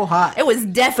 Defo hot. It was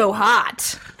defo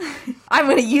hot. I'm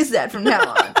going to use that from now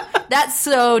on. That's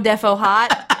so defo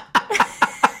hot.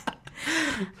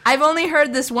 I've only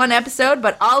heard this one episode,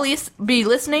 but I'll be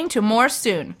listening to more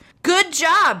soon. Good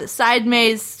job,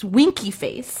 Sideways winky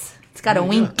face. It's got a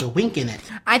wink. A wink in it.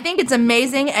 I think it's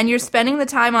amazing, and you're spending the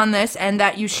time on this, and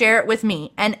that you share it with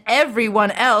me and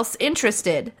everyone else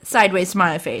interested. Sideways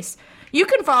smiley face. You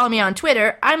can follow me on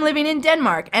Twitter. I'm living in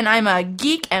Denmark, and I'm a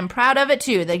geek and proud of it,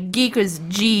 too. The geek is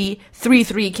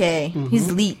G33K. Mm-hmm. He's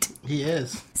elite. He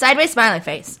is. Sideways smiley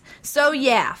face. So,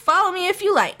 yeah, follow me if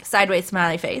you like. Sideways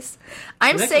smiley face.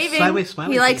 I'm saving...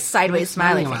 He likes sideways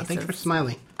smiley faces. Thanks for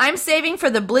smiling. I'm saving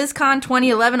for the BlizzCon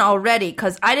 2011 already,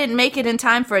 because I didn't make it in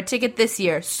time for a ticket this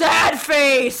year. Sad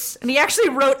face! And he actually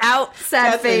wrote out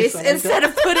sad face instead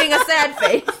of putting a sad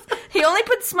face. He only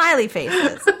put smiley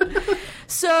faces.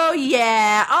 So,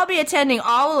 yeah, I'll be attending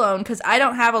all alone because I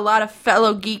don't have a lot of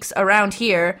fellow geeks around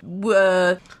here.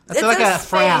 It's like a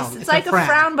frown. It's like a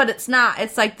frown, but it's not.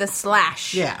 It's like the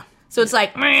slash. Yeah. So it's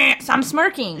like, so I'm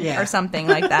smirking or something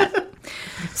like that.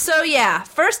 So, yeah,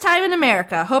 first time in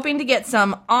America, hoping to get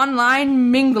some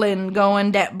online mingling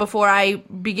going before I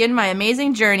begin my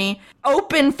amazing journey.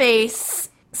 Open face,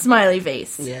 smiley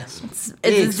face. Yes. It's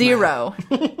a 0.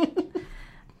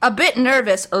 A bit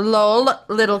nervous, lol,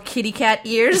 little kitty cat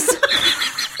ears. That's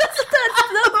what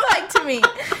that looks like to me.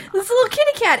 This little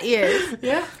kitty cat ears.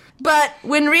 Yeah. But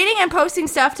when reading and posting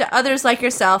stuff to others like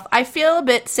yourself, I feel a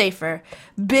bit safer.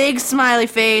 Big smiley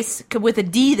face with a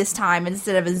D this time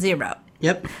instead of a 0.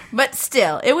 Yep. But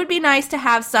still, it would be nice to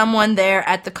have someone there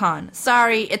at the con.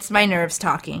 Sorry, it's my nerves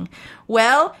talking.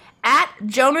 Well, at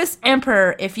Jonas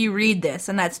Emperor if you read this,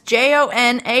 and that's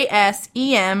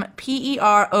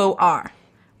JONASEMPEROR.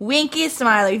 Winky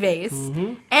smiley face.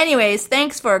 Mm-hmm. Anyways,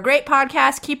 thanks for a great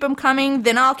podcast. Keep them coming,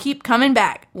 then I'll keep coming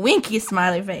back. Winky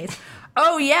smiley face.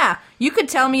 Oh yeah, you could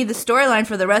tell me the storyline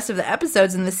for the rest of the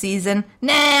episodes in the season.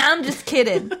 Nah, I'm just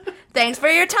kidding. Thanks for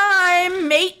your time,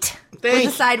 mate. With a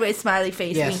sideways smiley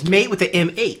face. Yes, Winky. mate with the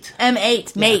M8.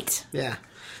 M8, mate. Yeah.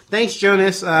 Thanks,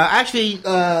 Jonas. Actually,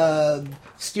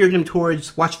 steered him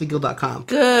towards watchtheguild.com.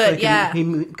 Good, so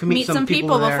he can meet some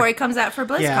people before he comes out for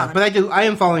BlizzCon. Yeah, but I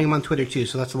am following him on Twitter too,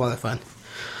 so that's a lot of fun.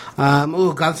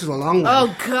 Oh God, this is a long one.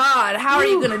 Oh God, how are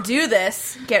you going to do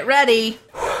this? Get ready.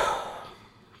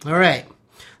 All right.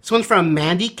 This one's from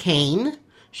Mandy Kane.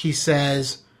 She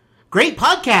says, "Great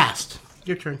podcast."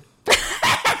 Your turn.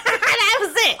 That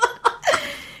was it.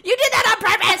 You did that on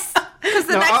purpose. Because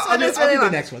the next one is really long.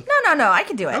 The next one. No, I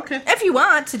can do it. Okay. If you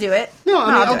want to do it. No,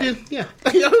 I'll do it. Yeah.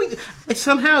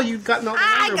 Somehow you've gotten all the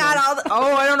I got all the...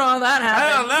 Oh, I don't know how that happened. I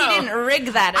don't know. He didn't rig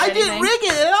that or I anything. didn't rig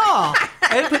it at all.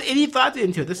 I didn't put any thought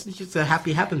into it. This is just a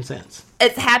happy happenstance.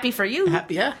 It's happy for you.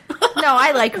 Happy, yeah. No,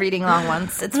 I like reading long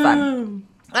ones. It's fun.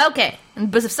 Okay.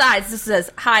 And besides, this says,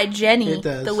 "Hi, Jenny." It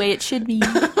does. The way it should be.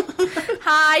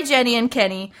 Hi, Jenny and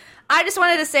Kenny. I just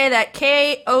wanted to say that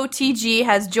KOTG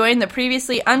has joined the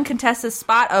previously uncontested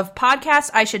spot of podcasts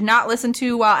I should not listen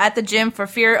to while at the gym for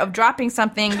fear of dropping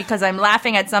something because I'm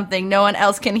laughing at something no one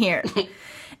else can hear.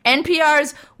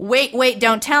 NPR's Wait,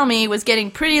 Don't Tell Me was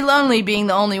getting pretty lonely being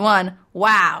the only one.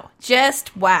 Wow.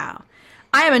 Just wow.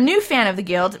 I am a new fan of the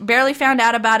Guild, barely found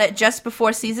out about it just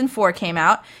before Season 4 came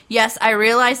out. Yes, I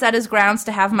realize that is grounds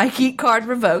to have my geek card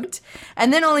revoked.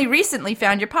 And then only recently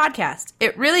found your podcast.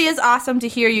 It really is awesome to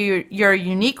hear your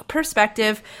unique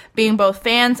perspective, being both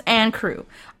fans and crew.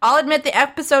 I'll admit the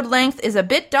episode length is a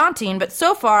bit daunting, but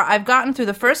so far I've gotten through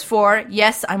the first 4.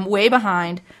 Yes, I'm way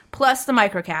behind. Plus the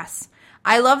microcasts.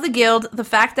 I love the Guild. The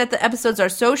fact that the episodes are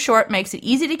so short makes it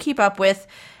easy to keep up with.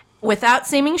 Without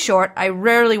seeming short, I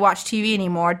rarely watch TV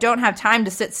anymore, don't have time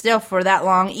to sit still for that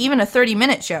long, even a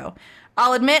 30-minute show.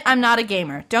 I'll admit I'm not a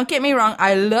gamer. Don't get me wrong,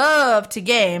 I love to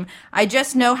game. I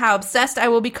just know how obsessed I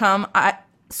will become,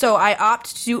 so I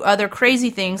opt to do other crazy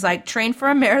things like train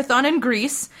for a marathon in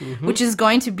Greece, which is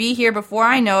going to be here before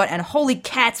I know it, and holy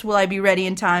cats will I be ready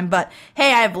in time. But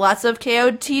hey, I have lots of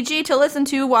KOTG to listen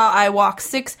to while I walk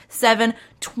 6, 7,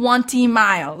 20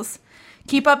 miles.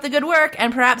 Keep up the good work,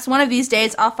 and perhaps one of these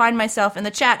days I'll find myself in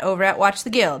the chat over at Watch the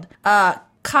Guild.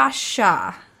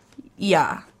 Kasha.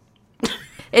 Yeah.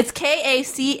 It's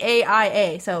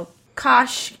Kacaia, so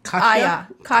Kasha.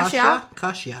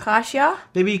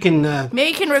 Maybe you can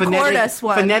record us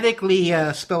one. Phonetically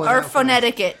spell it or out. Or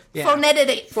phonetic it. Yeah.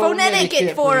 Phonetic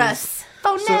it for us.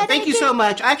 So thank you so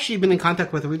much. I've actually been in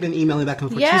contact with her. We've been emailing back and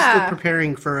forth. Yeah. She's still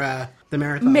preparing for the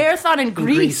marathon. Marathon in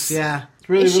Greece. Yeah.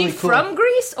 Really, is she really cool. from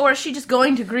Greece, or is she just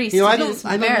going to Greece? I don't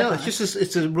know. It's just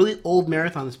it's a really old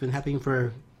marathon that's been happening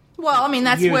for. Well, I mean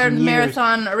that's where the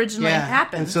marathon originally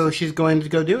happened, and so she's going to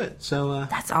go do it. So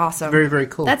that's awesome. Very, very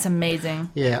cool. That's amazing.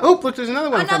 Yeah. Oh, look, there's another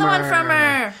one. Another one from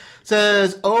her.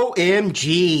 Says,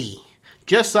 "OMG,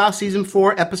 just saw season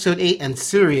 4, episode 8, and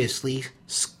seriously,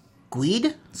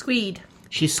 squeed.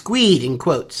 She squeed in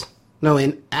quotes. No,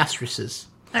 in asterisks.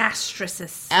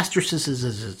 Asterisks.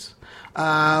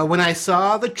 When I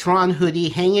saw the Tron hoodie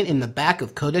hanging in the back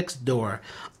of Codex's door,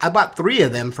 I bought 3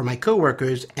 of them for my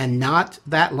coworkers, and not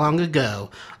that long ago.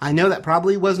 I know that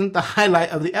probably wasn't the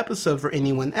highlight of the episode for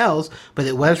anyone else, but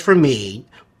it was for me.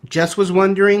 Just was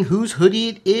wondering whose hoodie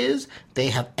it is. They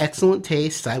have excellent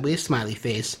taste. Sideways smiley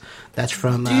face." That's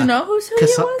from. Do you know whose hoodie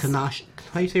it was? Kanash.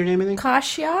 How do you say your name? Again?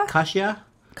 Kasia.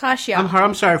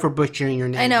 I'm sorry for butchering your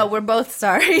name. I know. We're both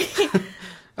sorry.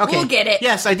 Okay. We'll get it.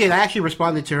 Yes, I did. I actually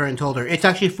responded to her and told her it's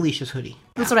actually Felicia's hoodie.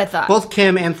 That's what I thought. Both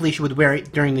Kim and Felicia would wear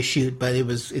it during the shoot, but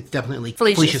it's definitely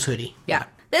Felicia's hoodie. Yeah.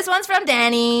 This one's from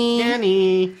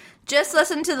Danny. Just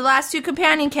listened to the last 2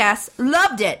 companion casts.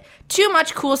 Loved it. Too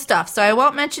much cool stuff, so I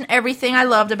won't mention everything I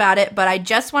loved about it, but I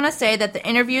just want to say that the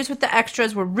interviews with the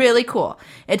extras were really cool.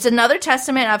 It's another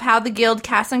testament of how the Guild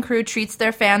cast and crew treats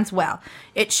their fans well.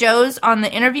 It shows on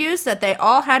the interviews that they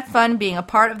all had fun being a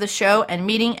part of the show and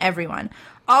meeting everyone.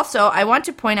 Also, I want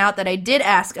to point out that I did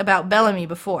ask about Bellamy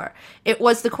before. It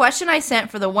was the question I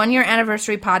sent for the 1-year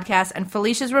anniversary podcast, and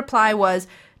Felicia's reply was,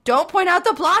 "Don't point out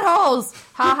the plot holes!"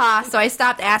 Haha, so I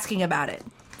stopped asking about it.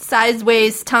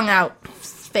 Sideways, tongue out,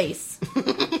 face.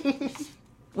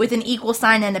 with an equal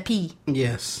sign and a P.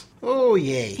 Yes. Oh,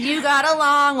 yay. You got a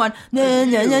long one. Nah,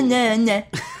 nah, nah, nah, nah.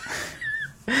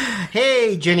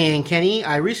 Hey, Jenny and Kenny.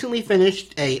 I recently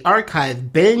finished a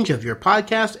archive binge of your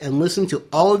podcast and listened to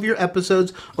all of your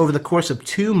episodes over the course of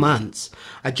 2 months.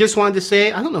 I just wanted to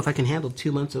say, I don't know if I can handle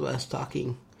 2 months of us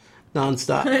talking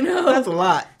nonstop. I know. That's a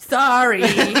lot. Sorry.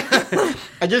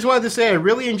 I just wanted to say I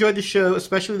really enjoyed the show,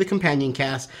 especially the companion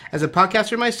cast. As a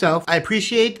podcaster myself, I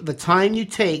appreciate the time you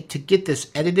take to get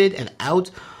this edited and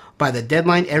out by the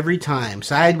deadline every time.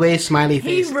 Sideways, smiley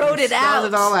face. He wrote it out.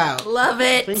 Spelled it all out. Love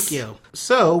it. Thank you.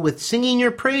 So, with singing your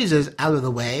praises out of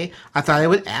the way, I thought I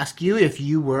would ask you if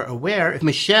you were aware if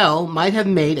Michelle might have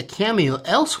made a cameo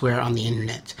elsewhere on the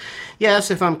internet. Yes,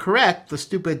 if I'm correct, the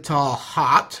stupid, tall,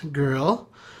 hot girl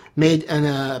made an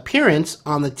appearance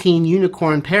on the Teen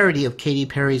Unicorn parody of Katy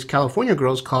Perry's California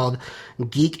Girls called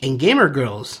Geek and Gamer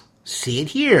Girls. See it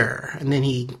here. And then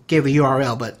he gave a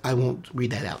URL, but I won't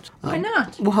read that out. Why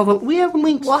not? We have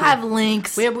links. We'll have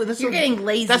links. You're getting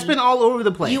lazy. That's been all over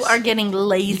the place. You are getting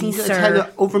lazy, It's sir.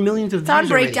 had over millions of It's on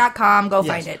views already. break.com. Go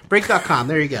find it. Break.com.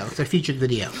 There you go. It's a featured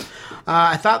video.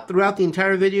 I thought throughout the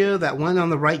entire video that one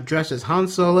on the right dressed as Han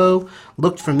Solo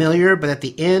looked familiar, but at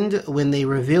the end, when they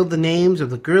revealed the names of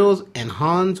the girls and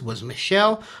Han's was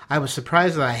Michelle, I was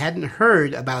surprised that I hadn't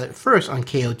heard about it first on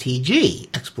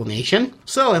KOTG! Explanation.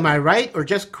 So, am I right or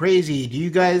just crazy? Do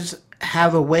you guys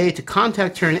have a way to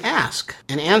contact her and ask?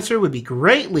 An answer would be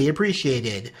greatly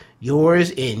appreciated.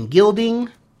 Yours in Gilding,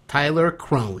 Tyler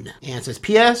Crone. And it says,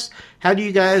 P.S. How do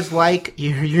you guys like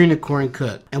your unicorn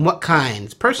cooked? And what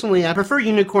kinds? Personally, I prefer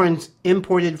unicorns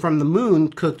imported from the moon,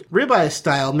 cooked ribeye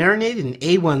style, marinated in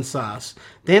A1 sauce.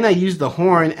 Then I use the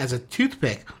horn as a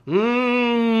toothpick.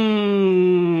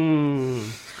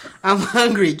 I'm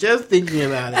hungry just thinking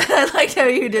about it. I liked how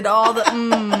you did all the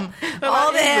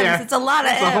all the M's. It's a lot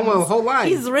of M's. A whole line.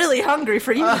 He's really hungry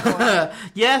for unicorn.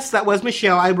 Yes, that was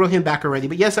Michelle. I wrote him back already,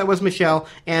 but yes, that was Michelle.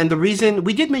 And the reason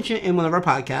we did mention it in one of our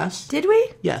podcasts. Did we?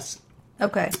 Yes.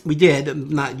 Okay. We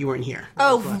did. Not you weren't here.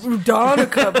 Oh,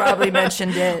 Donica probably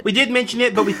mentioned it. We did mention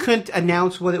it, but we couldn't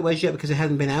announce what it was yet because it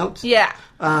hadn't been out. Yeah.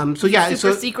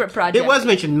 Super secret project. It was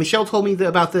mentioned. Michelle told me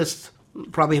about this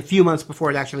probably a few months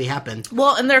before it actually happened.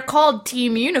 Well, and they're called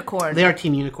Team Unicorn. They are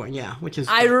Team Unicorn, yeah, which is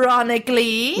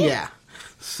ironically. Yeah.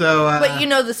 So, but you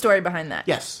know the story behind that.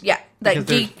 Yes. Yeah. That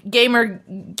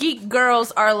geek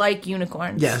girls are like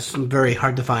unicorns. Yes, very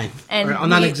hard to find. And or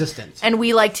non-existent. And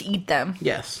we like to eat them.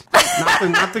 Yes.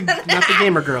 Not the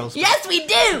gamer girls. Yes, we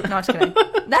do! No, I'm just kidding.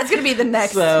 That's going to be the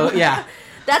next. So, yeah.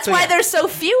 That's why there's so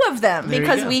few of them. There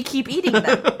because we keep eating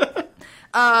them.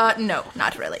 No,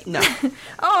 not really. No.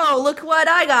 Oh, look what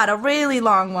I got. A really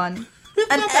long one. It's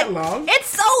not that long. It's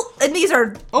so... And these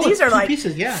are like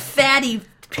pieces, yeah. fatty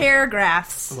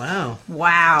paragraphs. Wow.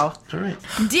 Wow. All right.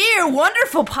 Dear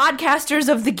wonderful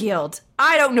podcasters of the Guild,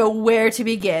 I don't know where to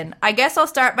begin. I guess I'll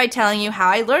start by telling you how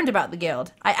I learned about the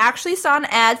Guild. I actually saw an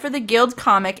ad for the Guild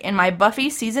comic in my Buffy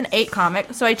Season 8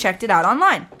 comic, so I checked it out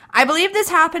online. I believe this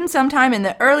happened sometime in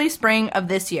the early spring of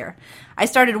this year. I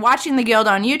started watching the Guild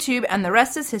on YouTube, and the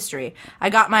rest is history. I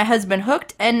got my husband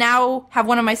hooked, and now have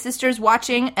one of my sisters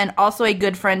watching, and also a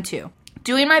good friend too.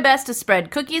 Doing my best to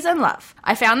spread cookies and love.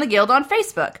 I found the Guild on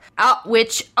Facebook,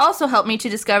 which also helped me to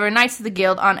discover Knights of the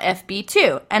Guild on FB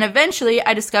too, and eventually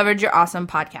I discovered your awesome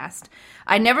podcast.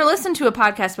 I never listened to a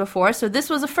podcast before, so this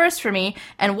was a first for me,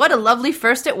 and what a lovely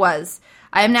first it was.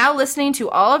 I am now listening to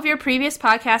all of your previous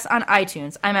podcasts on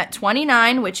iTunes. I'm at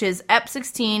 29, which is Ep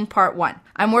 16, Part 1.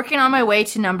 I'm working on my way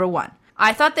to number 1.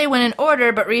 I thought they went in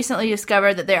order, but recently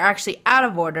discovered that they're actually out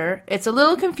of order. It's a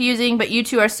little confusing, but you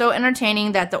two are so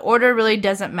entertaining that the order really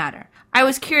doesn't matter. I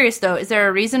was curious, though, is there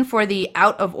a reason for the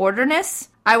out-of-orderness?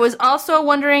 I was also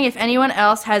wondering if anyone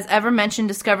else has ever mentioned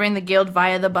discovering the Guild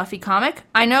via the Buffy comic.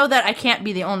 I know that I can't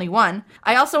be the only one.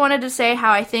 I also wanted to say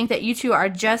how I think that you two are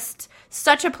just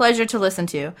such a pleasure to listen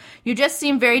to. You just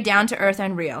seem very down-to-earth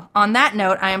and real. On that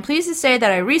note, I am pleased to say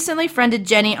that I recently friended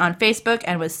Jenny on Facebook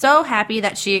and was so happy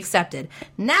that she accepted.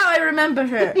 Now I remember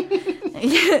her.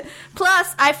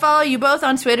 Plus, I follow you both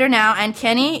on Twitter now, and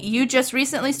Kenny, you just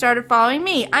recently started following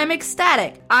me. I'm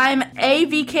ecstatic. I'm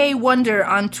AVK Wonder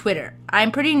on Twitter.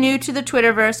 I'm pretty new to the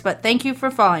Twitterverse, but thank you for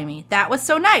following me. That was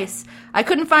so nice. I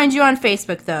couldn't find you on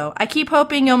Facebook, though. I keep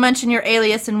hoping you'll mention your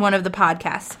alias in one of the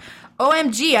podcasts.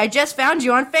 OMG, I just found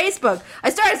you on Facebook.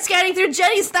 I started scanning through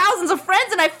Jenny's thousands of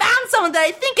friends and I found someone that I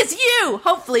think is you.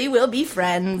 Hopefully we'll be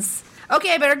friends.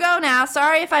 Okay, I better go now.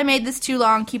 Sorry if I made this too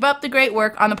long. Keep up the great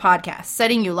work on the podcast.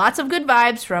 Sending you lots of good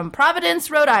vibes from Providence,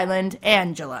 Rhode Island,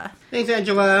 Angela. Thanks,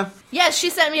 Angela. Yes, she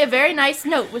sent me a very nice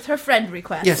note with her friend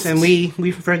request. Yes, and we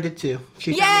friended too.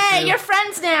 Yay, you're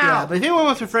friends now. Yeah, but if anyone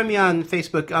wants to friend me on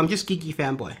Facebook, I'm just Geeky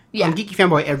Fanboy. Yeah. I'm Geeky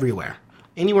Fanboy everywhere.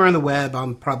 Anywhere on the web,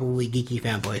 I'm probably Geeky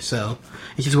Fanboy. So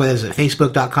it's just, what is it?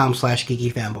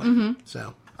 Facebook.com/Geeky Fanboy. Mm-hmm.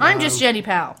 So I'm just Jenny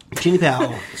Powell. Jenny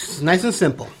Powell. It's nice and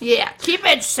simple. Yeah, keep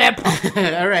it simple.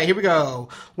 All right, here we go.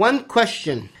 One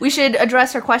question. We should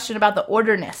address her question about the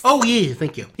orderness. Oh, yeah,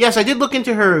 thank you. Yes, I did look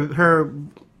into her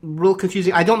real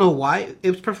confusing. I don't know why. It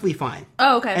was perfectly fine.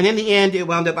 Oh, okay. And in the end, it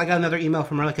wound up, I got another email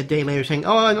from her like a day later saying,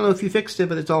 oh, I don't know if you fixed it,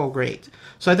 but it's all great.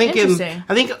 So I think,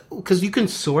 because you can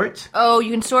sort. Oh,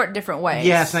 you can sort different ways.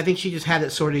 Yes, and I think she just had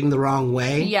it sorting the wrong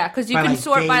way. Yeah, because you can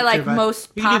sort by like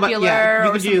most popular.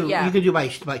 You can do by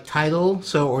title,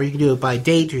 or you can do it by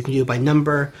date, or you can do it by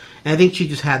number. And I think she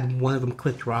just had one of them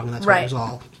clicked wrong, and that's why it was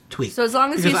all tweaked. So as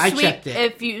long as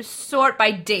if you sort by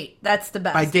date, that's the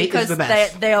best. By date is the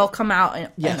best. Because they all come out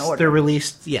in order. They're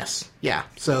released. Yes, yeah.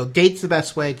 So date's the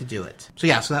best way to do it. So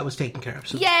so that was taken care of.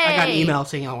 So Yay! I got an email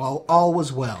saying all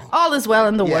was well. All is well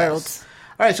in the world.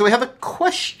 All right, so we have a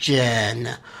question.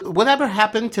 Whatever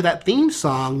happened to that theme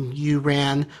song you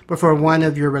ran before one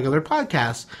of your regular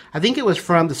podcasts? I think it was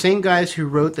from the same guys who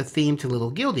wrote the theme to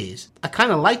Little Guildies. I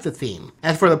kind of like the theme.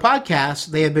 As for the podcasts,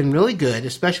 they have been really good,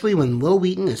 especially when Will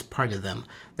Wheaton is part of them.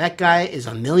 That guy is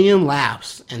a million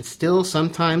laughs and still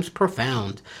sometimes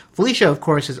profound. Felicia, of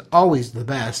course, is always the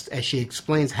best as she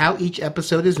explains how each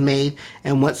episode is made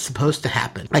and what's supposed to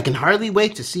happen. I can hardly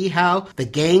wait to see how the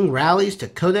gang rallies to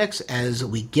Codex as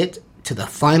we get to the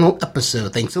final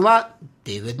episode. Thanks a lot.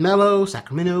 David Mello,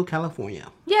 Sacramento, California.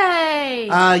 Yay!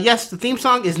 Yes, the theme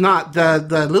song is not.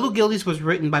 The Little Guildies was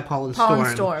written by Paul and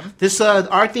Storm. This,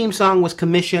 our theme song was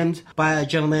commissioned by a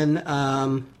gentleman,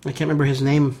 I can't remember his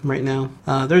name right now.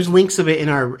 There's links of it in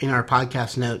our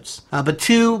podcast notes. But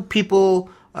two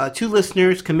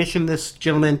listeners commissioned this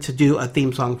gentleman to do a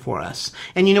theme song for us.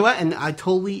 And you know what? And I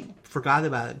totally forgot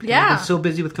about it because I've been so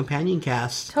busy with companion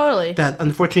casts that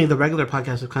unfortunately the regular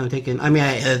podcasts have kind of taken. I mean,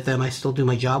 I edit them, I still do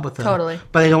my job with them,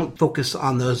 but I don't focus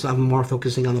on those. I'm more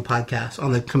focusing on the podcast,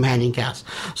 on the companion cast.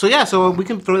 So we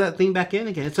can throw that theme back in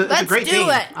again. It's a great theme.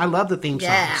 I love the theme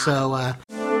song. So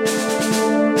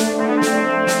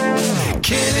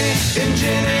Kenny and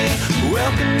Jenny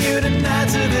welcome you tonight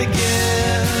to the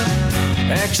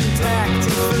Guild. Action-packed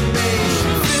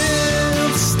information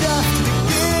filled stuff to the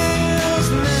Guild's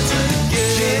meant to the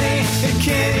Guild. Jenny and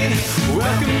Kenny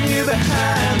welcome you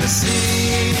behind the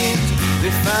scenes.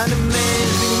 They find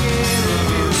amazing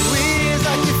interviewees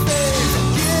like your favorite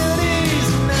Guildies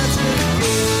and that's to the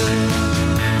Guild.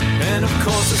 And of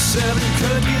course they're serving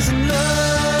cookies and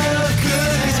love,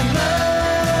 cookies and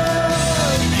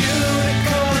love,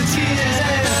 unicorn tears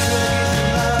and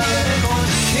cookies and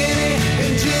love. Kenny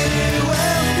and Jenny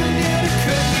welcome you to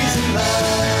cookies and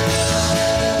love.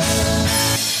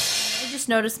 I just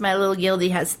noticed my little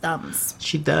Guildie has thumbs.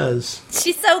 she does.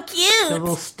 She's so cute. The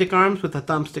little stick arms with a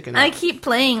thumb sticking out. I keep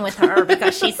playing with her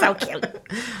because she's so cute.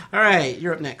 All right,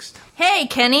 you're up next. Hey,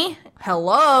 Kenny.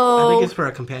 Hello. I think it's for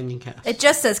a companion cast. It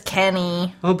just says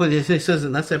Kenny. Oh, but it says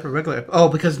that's for regular. Oh,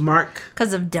 because Mark.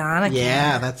 Because of Donica.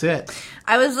 Yeah, that's it.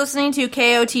 I was listening to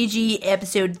KOTG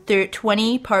episode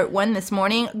 20, part 1 this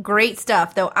morning. Great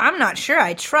stuff, though I'm not sure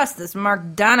I trust this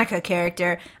Mark Donica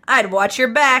character. I'd watch your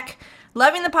back.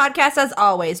 Loving the podcast as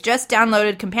always. Just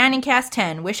downloaded Companion Cast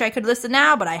 10. Wish I could listen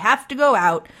now, but I have to go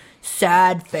out.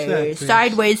 Sad face.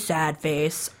 Sideways sad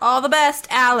face. All the best,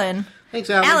 Alan. Thanks,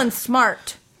 Alan. Alan's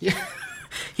smart. Yeah.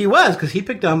 He was, because he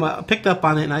picked up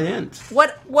on it and I didn't.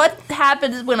 What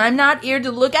happens when I'm not here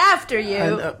to look after you?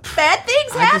 Bad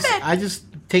things happen. I just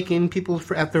take in people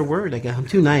at their word. I guess I'm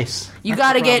too nice. You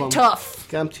gotta get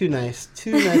tough. I'm too nice.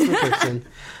 Too nice of a person.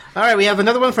 All right, we have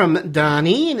another one from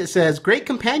Donnie, and it says, great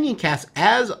companion cast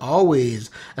as always.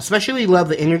 Especially love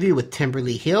the interview with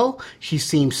Timberly Hill. She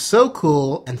seems so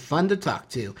cool and fun to talk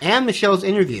to. And Michelle's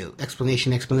interview.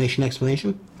 Explanation.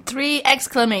 3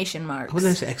 exclamation marks. What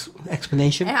is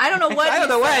explanation? I don't know what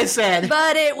I said.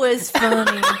 But it was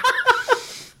funny.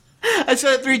 I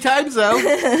said it 3 times, though.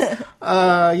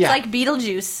 Yeah. It's like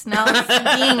Beetlejuice. Now this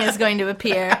being is going to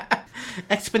appear.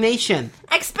 Explanation.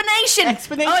 Oh, it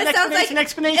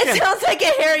sounds like a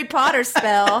Harry Potter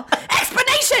spell.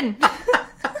 Explanation!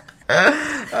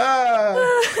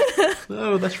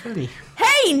 Oh, that's funny.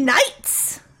 Hey,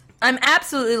 Knights! I'm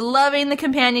absolutely loving the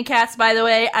companion cast, by the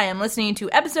way. I am listening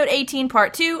to episode 18,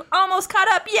 part 2, almost caught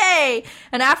up, yay!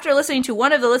 And after listening to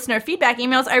one of the listener feedback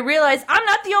emails, I realized I'm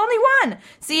not the only one.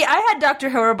 See, I had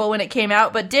Dr. Horrible when it came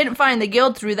out, but didn't find the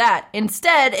Guild through that.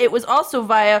 Instead, it was also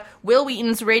via Will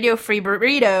Wheaton's Radio Free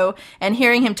Burrito and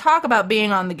hearing him talk about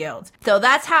being on the Guild. So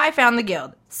that's how I found the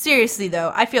Guild. Seriously,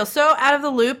 though, I feel so out of the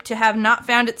loop to have not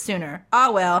found it sooner.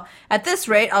 Ah, well, at this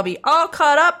rate, I'll be all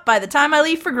caught up by the time I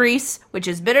leave for Greece, which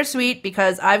is bittersweet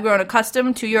because I've grown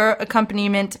accustomed to your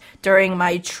accompaniment during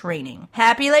my training.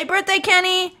 Happy late birthday,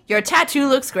 Kenny! Your tattoo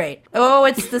looks great. Oh,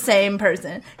 it's the same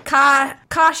person.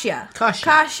 Kasia.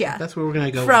 That's where we're going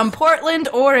to go. From Portland,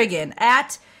 Oregon,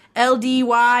 at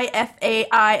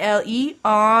LDYFAILE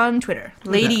on Twitter.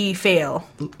 Lady Fail.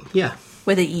 Yeah.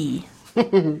 With an E.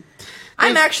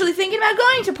 I'm actually thinking about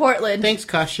going to Portland. Thanks,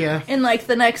 Kasia. In like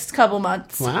the next couple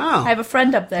months. Wow. I have a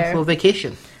friend up there. A little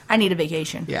vacation. I need a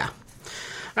vacation. Yeah.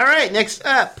 All right, next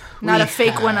up. Not a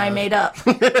fake one I made up.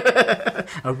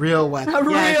 A real one. For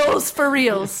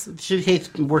reals. She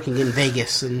hates working in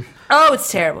Vegas. Oh,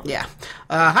 it's terrible. Yeah.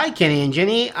 Hi, Kenny and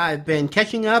Jenny. I've been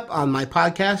catching up on my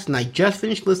podcast, and I just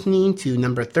finished listening to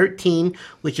number 13,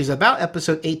 which is about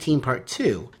episode 18, part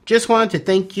 2. Just wanted to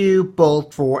thank you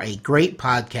both for a great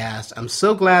podcast. I'm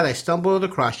so glad I stumbled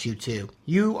across you two.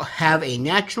 You have a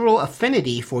natural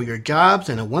affinity for your jobs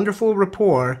and a wonderful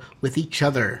rapport with each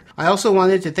other. I also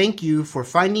wanted to thank you for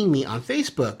finding me on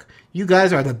Facebook. You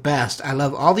guys are the best. I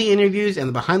love all the interviews and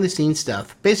the behind-the-scenes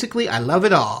stuff. Basically, I love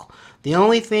it all. The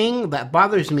only thing that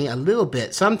bothers me a little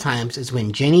bit sometimes is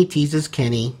when Jenny teases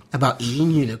Kenny about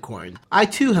eating unicorn. I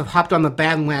too have hopped on the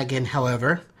bandwagon,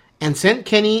 however, and sent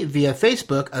Kenny via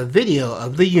Facebook a video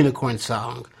of the unicorn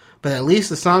song. But at least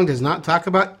the song does not talk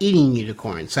about eating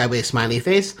unicorn. Sideways smiley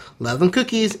face, love and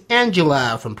cookies,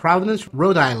 Angela from Providence,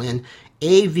 Rhode Island,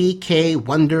 AVK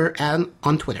Wonder and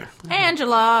on Twitter.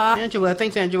 Angela.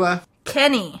 Thanks, Angela.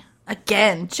 Kenny,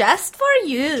 again, just for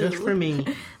you. Just for me.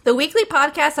 The weekly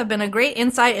podcasts have been a great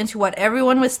insight into what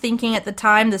everyone was thinking at the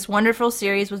time this wonderful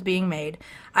series was being made.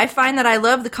 I find that I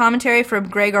love the commentary from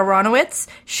Greg Aronowitz,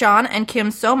 Sean, and Kim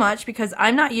so much because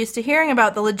I'm not used to hearing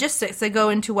about the logistics that go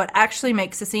into what actually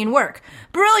makes a scene work.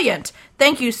 Brilliant!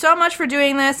 Thank you so much for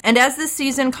doing this, and as this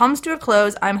season comes to a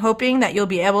close, I'm hoping that you'll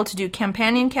be able to do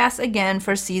companion casts again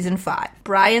for season 5.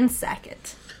 Brian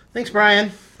Sackett. Thanks,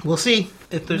 Brian. We'll see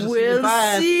if there's a season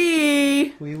 5.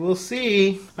 See. We will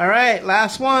see. All right,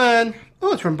 last one.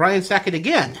 Oh, it's from Brian Sackett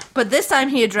again. But this time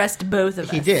he addressed both of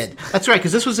us. He did. That's right,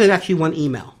 because this was actually one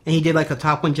email. And he did like a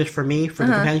top one just for me, for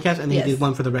the companion cast, and then he did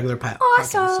one for the regular podcast.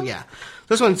 Awesome. So, yeah.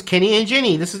 This one's Kenny and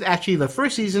Jenny. This is actually the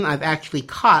first season I've actually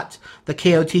caught the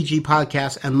KOTG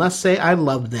podcast, and must say I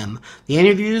love them. The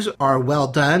interviews are well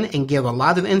done and give a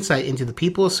lot of insight into the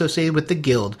people associated with the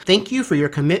Guild. Thank you for your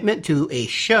commitment to a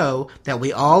show that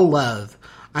we all love.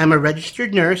 I'm a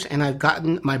registered nurse, and I've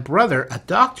gotten my brother, a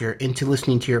doctor, into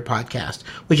listening to your podcast,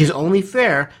 which is only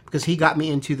fair because he got me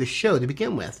into the show to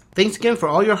begin with. Thanks again for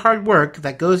all your hard work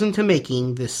that goes into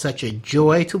making this such a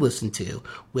joy to listen to.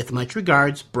 With much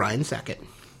regards, Brian Sackett.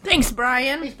 Thanks,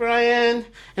 Brian. Thanks, Brian.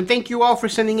 And thank you all for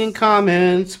sending in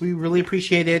comments. We really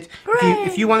appreciate it.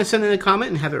 If you want to send in a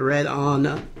comment and have it read on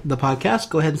the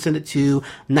podcast, go ahead and send it to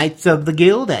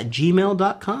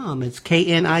knightsoftheguild@gmail.com. It's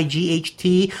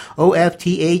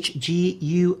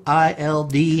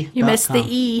KNIGHTOFTHGUILD. You missed the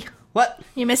E. What?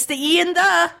 You missed the E and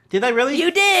the. Did I really?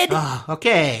 You did. Oh,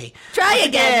 okay. Try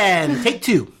again. Take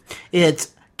 2.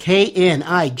 It's KNIGHTTS.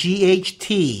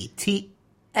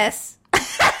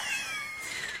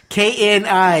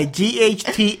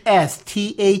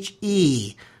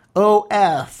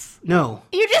 KNIGHTSTHEOF. No.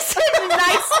 You just said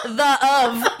Knights the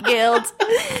of Guild.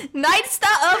 Knights the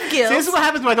of Guild. See, this is what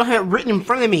happens when I don't have it written in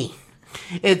front of me.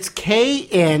 It's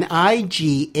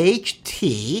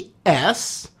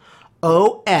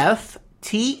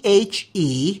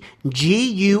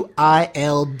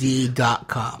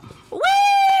Woo!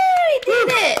 We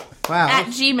did it! Wow. At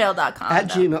gmail.com. At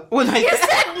gmail. What did I you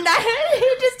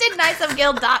just did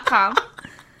knightsofguild.com.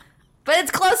 But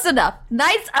it's close enough.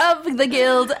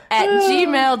 Knightsoftheguild at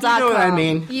gmail.com. You know what I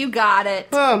mean. You got it.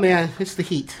 Oh, man. It's the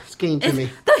heat. It's getting to me.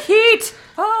 The heat!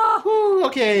 Oh.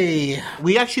 Okay.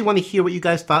 We actually want to hear what you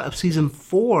guys thought of Season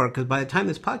 4, because by the time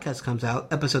this podcast comes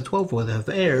out, Episode 12 will have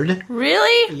aired.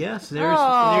 Really? Yes. It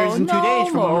airs in 2 days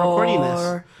from when we're recording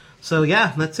this. So,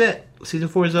 yeah, that's it. Season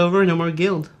 4 is over. No more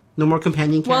Guild. No more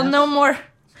companion cast. Well, no more.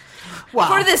 Wow.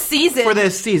 For this season. For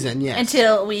this season, yes.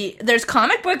 Until there's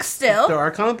comic books still. There are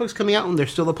comic books coming out, and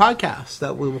there's still a podcast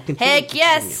that we will continue. Heck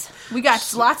yes. We got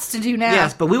lots to do now.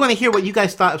 Yes, but we want to hear what you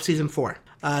guys thought of Season 4.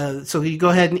 So you go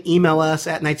ahead and email us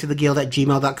at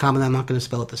knightsoftheguild@gmail.com, and I'm not going to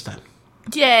spell it this time.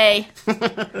 Yay.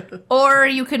 Or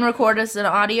you can record us an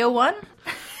audio one.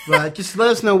 But just let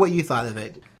us know what you thought of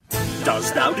it.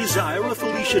 Does thou desire a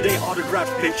Felicia Day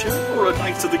autographed picture or a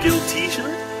Knights of the Guild t-shirt?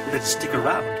 Then stick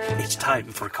around. It's time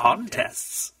for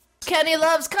contests. Kenny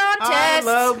loves contests. I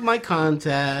love my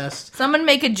contest. Someone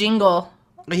make a jingle.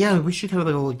 Yeah, we should have a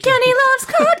little... Kenny loves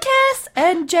contests,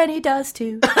 and Jenny does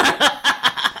too.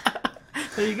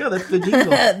 There you go, that's the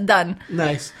jingle. Done.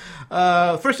 Nice.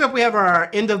 First up, we have our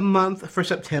end of month for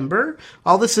September.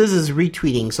 All this is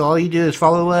retweeting. So all you do is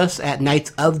follow us at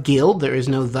Knights of Guild. There is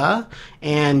no the.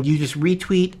 And you just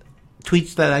retweet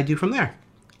tweets that I do from there.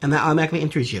 And that automatically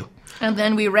enters you. And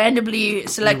then we randomly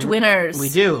select winners. We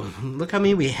do. Look how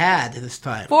many we had this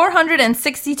time.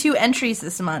 462 entries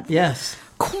this month. Yes.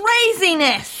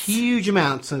 Craziness! Huge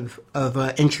amounts of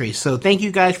entries. So thank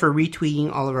you guys for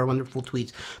retweeting all of our wonderful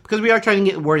tweets. Because we are trying to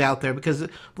get the word out there. Because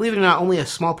believe it or not, only a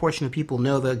small portion of people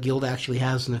know that Guild actually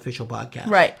has an official podcast.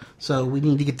 Right. So we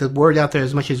need to get the word out there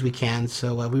as much as we can.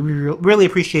 So we really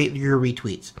appreciate your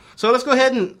retweets. So let's go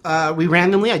ahead and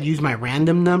I'd use my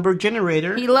random number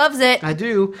generator. He loves it. I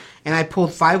do. And I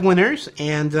pulled 5 winners.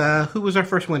 And who was our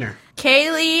first winner?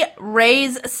 Kaylee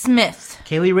Ray's Smith.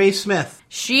 Kaylee Ray Smith.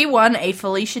 She won a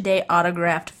Felicia Day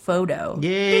autographed photo.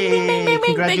 Yay! Bing, bing, bing, bing,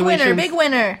 bing. Congratulations, big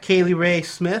winner. Kaylee Ray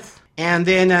Smith. And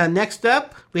then next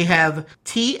up, we have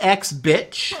TX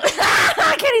Bitch.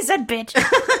 Kenny said bitch.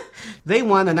 They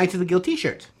won a Knights of the Guild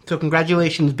t-shirt. So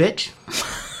congratulations, bitch.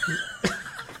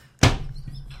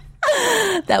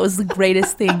 That was the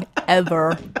greatest thing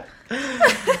ever. All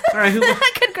right,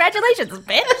 congratulations,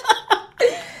 bitch.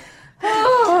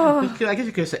 Oh. I guess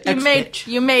you could say X-Bitch.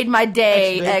 You made my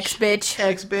day, X-Bitch.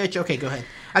 X-Bitch. Okay, go ahead.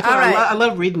 I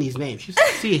love reading these names. You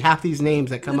see half these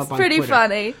names that come up on Twitter. It's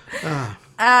pretty funny.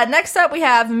 Next up, we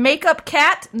have Makeup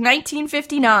Cat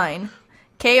 1959.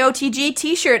 KOTG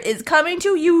t-shirt is coming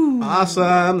to you.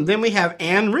 Awesome. Then we have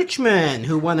Ann Richmond,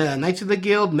 who won a Knights of the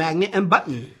Guild magnet and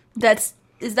button.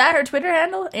 Is that her Twitter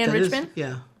handle, Ann Richmond?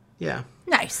 Yeah.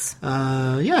 Nice.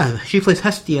 Yeah, she plays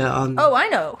Hestia on... Oh, I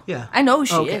know. Yeah. I know who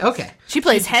she is. Okay. She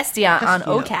plays Hestia on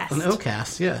OCAST. On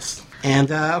OCAST, yes.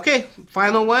 And, okay,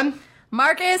 final one.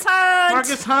 Marcus Hunt!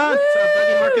 Marcus Hunt! Our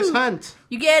buddy Marcus Hunt.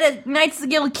 You get a Knights of the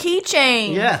Guild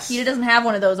keychain. Yes. He doesn't have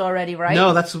one of those already, right?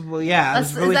 No, that's, yeah, I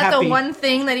was really Is that happy. the one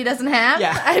thing that he doesn't have?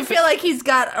 Yeah. I feel like he's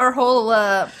got our whole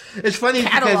it's funny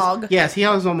catalog. Because, yes, he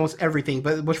has almost everything.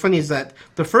 But what's funny is that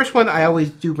the first one I always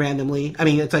do randomly. I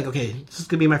mean, it's like, okay, this is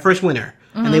going to be my first winner.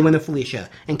 Mm-hmm. And they win to Felicia.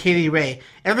 And Katie Ray.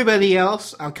 Everybody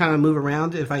else, I'll kind of move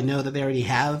around if I know that they already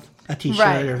have a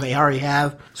t-shirt or if they already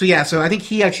have. So, yeah, so I think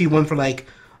he actually won for, like,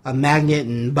 a magnet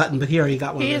and button, but he already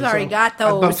got one. He's already got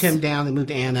those. I bumped him down and moved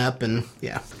Ann up, and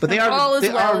yeah. But they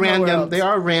are random. They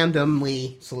are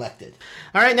randomly selected.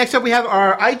 All right, next up we have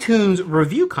our iTunes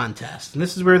review contest, and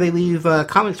this is where they leave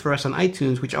comments for us on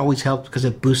iTunes, which always helps because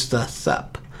it boosts us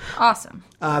up. Awesome.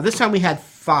 This time we had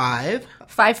 5.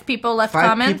 5 people left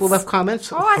comments? 5 people left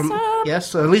comments. Awesome. Yes,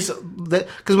 so at least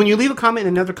because when you leave a comment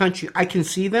in another country, I can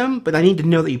see them, but I need to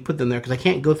know that you put them there because I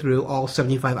can't go through all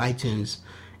 75 iTunes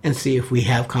and see if we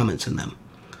have comments in them.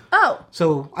 Oh.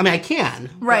 So, I mean, I can.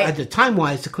 Right. But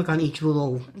time-wise, to click on each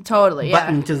little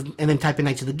button and then type in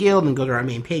Knights of the Guild and go to our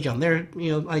main page on their,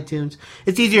 iTunes.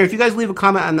 It's easier. If you guys leave a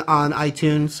comment on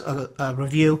iTunes, a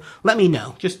review, let me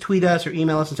know. Just tweet us or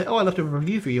email us and say, I left a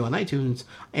review for you on iTunes,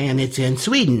 and it's in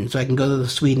Sweden, so I can go to the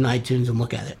Sweden iTunes and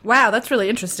look at it. Wow, that's really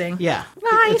interesting. Yeah.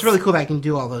 Nice. It's really cool that I can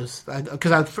do all those.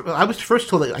 Because I was first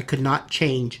told that I could not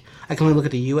change. I can only look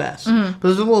at the U.S. Mm-hmm. But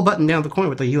there's a little button down at the corner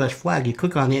with the U.S. flag. You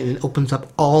click on it, and it opens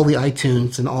up all the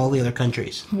iTunes in all the other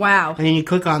countries. Wow. And then you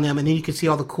click on them, and then you can see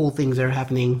all the cool things that are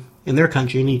happening in their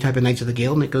country, and you type in Knights of the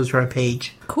Guild, and it goes to our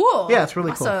page. Cool. Yeah, it's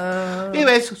really awesome. Cool.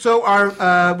 Anyways,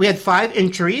 so we had 5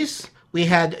 entries. We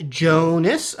had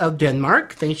Jonas of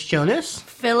Denmark. Thanks, Jonas.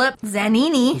 Philip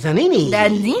Zanini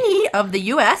of the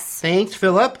U.S. Thanks,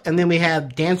 Philip. And then we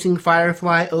have Dancing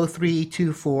Firefly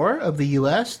 0324 of the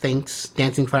U.S. Thanks,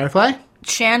 Dancing Firefly.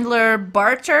 Chandler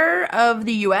Barter of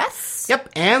the U.S. Yep,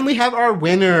 and we have our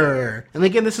winner. And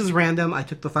again, this is random. I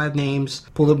took the 5 names,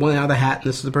 pulled one out of the hat, and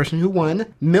this is the person who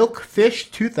won.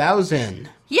 Milkfish 2000.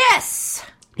 Yes!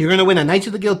 You're going to win a Knights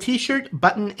of the Guild t-shirt,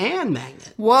 button, and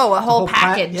magnet. Whoa, a whole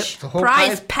package. The whole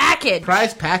prize package.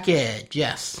 Prize package,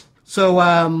 yes.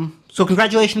 So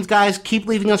congratulations, guys. Keep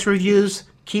leaving us reviews.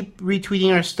 Keep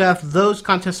retweeting our stuff. Those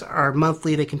contests are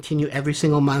monthly. They continue every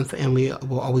single month, and we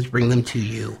will always bring them to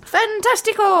you.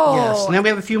 Fantastico! Yes. Now we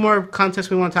have a few more contests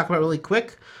we want to talk about really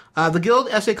quick. The Guild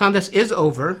essay contest is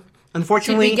over.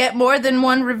 Unfortunately, did we get more than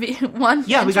one review?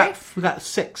 Yeah, we got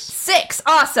 6. 6,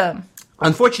 awesome.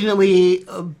 Unfortunately,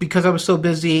 because I was so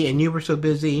busy and you were so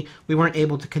busy, we weren't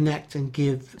able to connect and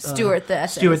give Stuart the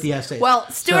essays. Stuart the essays. Well,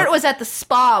 Stuart was at the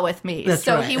spa with me,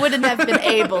 so right. he wouldn't have been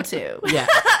able to. Yeah.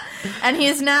 And he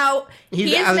is now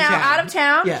out of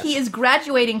town. Yes. He is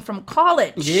graduating from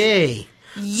college. Yay.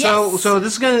 Yes. So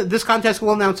this contest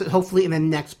we'll announce it hopefully in the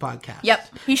next podcast. Yep.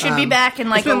 He should be back in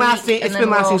like it's been a lasting. week. It's been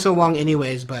lasting so long,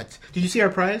 anyways. But did you see our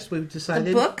prize? We've decided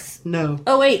The books. No.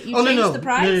 Oh wait, you changed no. the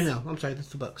prize. No. I'm sorry. That's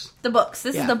the books. The books.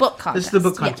 This is the book contest. This is the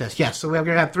book contest. Yes. So we're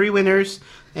gonna have 3 winners,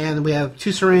 and we have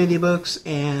 2 Serenity books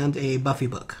and a Buffy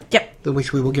book. Yep.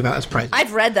 Which we will give out as prizes.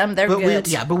 I've read them. They're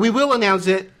good. But we will announce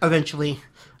it eventually.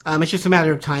 It's just a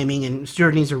matter of timing, and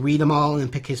Stuart needs to read them all and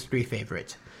pick his 3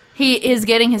 favorites. He is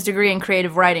getting his degree in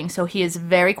creative writing, so he is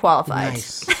very qualified.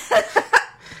 Nice.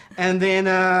 And then,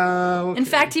 in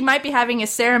fact, he might be having a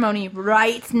ceremony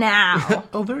right now.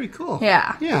 Oh, very cool.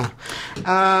 Yeah. Yeah.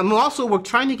 Also, we're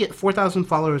trying to get 4,000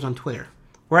 followers on Twitter.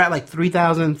 We're at like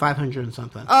 3,500 and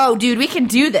something. Oh, dude, we can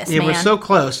do this, man. We're so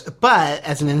close. But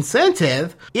as an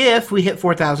incentive, if we hit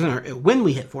 4,000, or when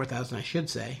we hit 4,000, I should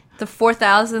say. The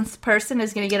 4,000th person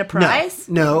is going to get a prize?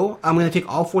 No, I'm going to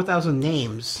take all 4,000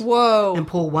 names. Whoa. And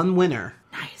pull one winner.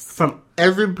 Nice. From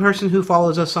every person who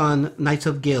follows us on Knights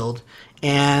of Guild.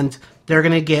 And they're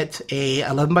going to get a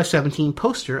 11x17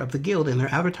 poster of the Guild in their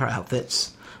avatar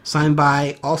outfits. Signed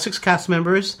by all 6 cast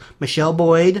members, Michelle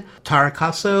Boyd, Tara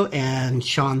Casso, and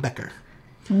Sean Becker.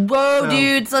 Whoa,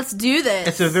 dudes, let's do this.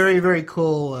 It's a very, very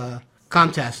cool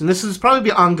contest. And this is probably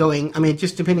be ongoing. I mean,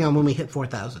 just depending on when we hit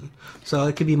 4,000. So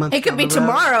it could be months. It could be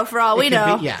tomorrow for all we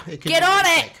know. Get on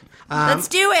it. Let's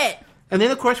do it. And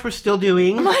then, of course, we're still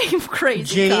doing my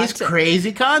crazy Jay's contest.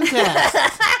 Crazy Contest.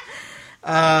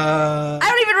 I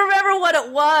don't even remember what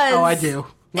it was. Oh, I do.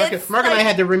 Mark and I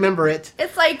had to remember it.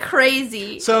 It's like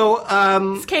crazy. So,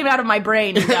 this came out of my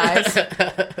brain, you guys.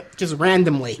 Just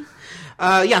randomly.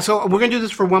 So we're going to do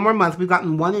this for 1 more month. We've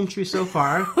gotten 1 entry so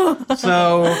far.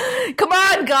 So come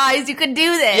on, guys, you can do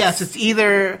this. Yes, it's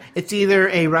either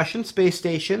a Russian space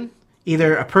station,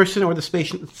 either a person or the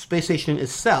space station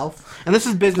itself. And this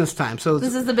is business time. So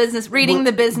this is the business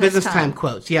the business time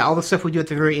quotes. Yeah, all the stuff we do at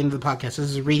the very end of the podcast. This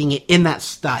is reading it in that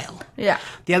style. Yeah.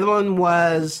 The other one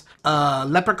was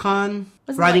Leprechaun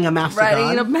riding a Mastodon.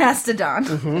 Riding a Mastodon.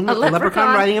 Mm-hmm. A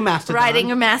leprechaun riding a Mastodon.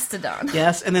 Riding a Mastodon.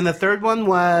 Yes, and then the third one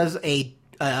was a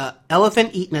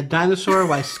elephant eating a dinosaur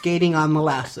while skating on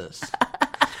molasses.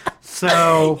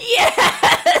 So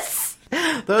yes!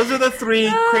 Those are the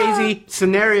 3 crazy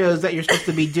scenarios that you're supposed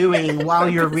to be doing while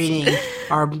you're reading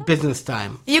our business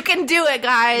time. You can do it,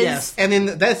 guys. Yes, and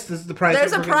then this is the prize.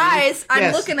 There's a prize.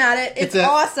 I'm looking at it. It's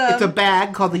awesome. It's a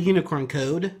bag called the Unicorn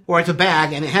Code, or it's a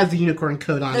bag and it has the Unicorn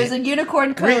Code on There's it. There's a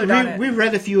Unicorn Code on it. We've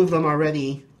read a few of them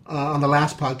already on the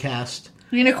last podcast.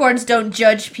 Unicorns don't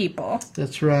judge people.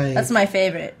 That's right. That's my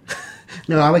favorite.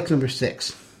 No, I like number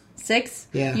 6. 6?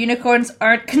 Yeah. Unicorns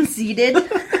aren't conceited.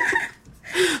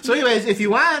 So anyways, if you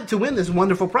want to win this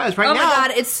wonderful prize now... Oh my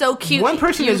god, it's so cute. One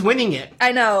person is winning it.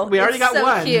 I know. We already got so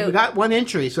one. Cute. We got 1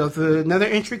 entry. So if another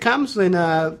entry comes, then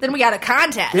we got a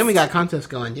contest. Then we got a contest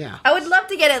going, yeah. I would love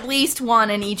to get at least 1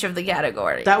 in each of the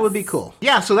categories. That would be cool.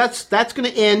 Yeah, so that's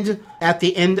going to end at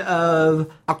the end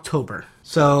of October.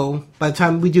 So by the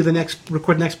time we do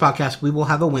record next podcast, we will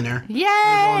have a winner. Yay!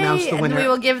 We'll announce the winner. And we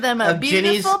will give them a beautiful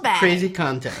Jenny's bag. Crazy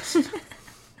Contest.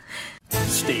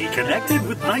 Stay connected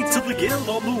with Knights of the Guild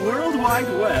on the World Wide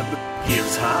Web.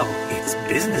 Here's how. It's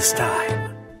business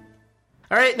time.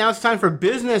 All right, now it's time for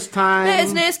business time.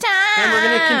 Business time! And we're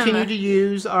going to continue to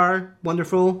use our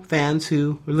wonderful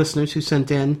listeners who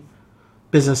sent in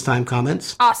business time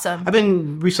comments. Awesome. I've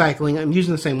been recycling. I'm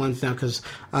using the same ones now because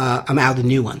I'm out of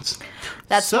new ones.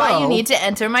 That's why you need to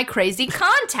enter my crazy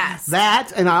contest.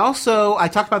 That, and I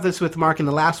talked about this with Mark in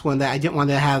the last one, that I didn't want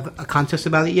to have a contest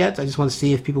about it yet. I just want to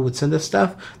see if people would send us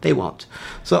stuff. They won't.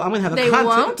 So I'm going to have a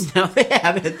contest. They won't? No, they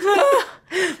haven't.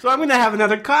 So I'm going to have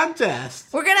another contest.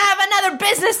 We're going to have another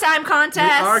business time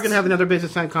contest. We are going to have another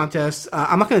business time contest.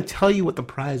 I'm not going to tell you what the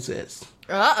prize is.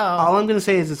 Uh-oh. All I'm going to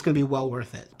say is it's going to be well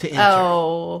worth it to enter.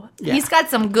 Oh. Yeah. He's got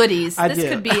some goodies. This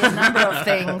could be a number of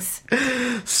things.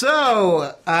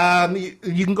 So,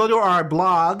 you can go to our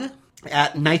blog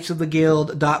at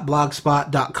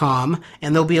knightsoftheguild.blogspot.com,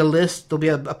 and there'll be a list, there'll be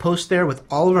a post there with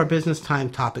all of our business time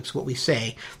topics, what we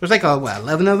say. There's like,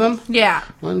 11 of them? Yeah.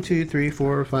 1, 2, 3,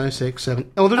 4, 5, 6,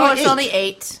 7. Oh, there's it's only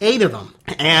 8. 8 of them.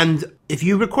 And if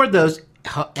you record those,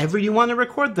 however you want to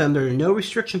record them, there are no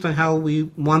restrictions on how we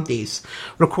want these.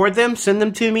 Record them, send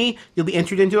them to me. You'll be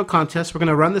entered into a contest. We're going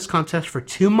to run this contest for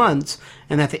 2 months,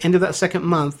 and at the end of that second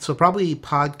month, so probably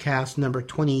podcast number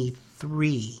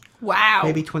 23, Wow.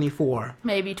 Maybe 24.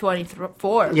 Maybe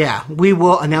 24. Yeah, we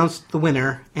will announce the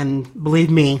winner, and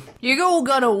believe me, You're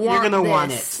gonna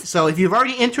want it. So if you've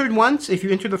already entered once, if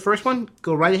you entered the first one,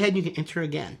 go right ahead and you can enter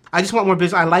again. I just want more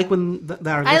business. I like when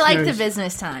our I like the listeners-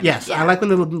 business time. Yes, Yeah. I like when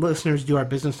the listeners do our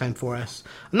business time for us.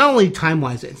 Not only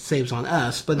time-wise, it saves on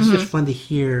us, but it's just fun to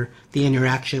hear the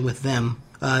interaction with them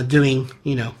doing,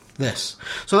 this.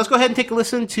 So let's go ahead and take a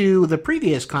listen to the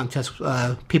previous contest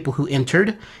people who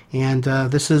entered, and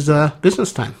this is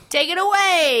business time. Take it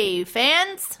away,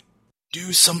 fans.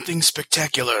 Do something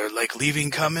spectacular like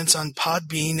leaving comments on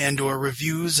Podbean and or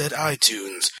reviews at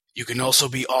iTunes. You can also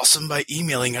be awesome by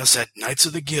emailing us at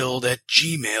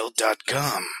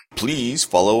knightsoftheguild@gmail.com. Please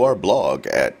follow our blog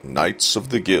at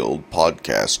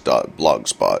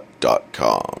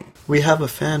knightsoftheguildpodcast.blogspot.com. We have a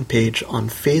fan page on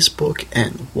Facebook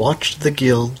and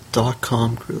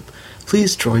watchtheguild.com group.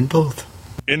 Please join both.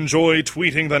 Enjoy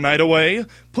tweeting the night away?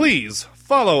 Please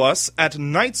follow us at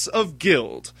Knights of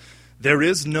Guild. There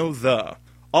is no the.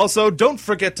 Also, don't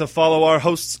forget to follow our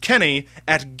hosts Kenny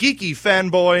at Geeky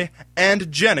Fanboy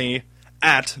and Jenny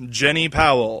at Jenny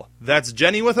Powell. That's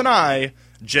Jenny with an I.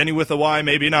 Jenny with a Y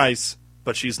may be nice,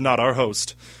 but she's not our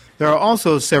host. There are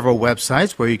also several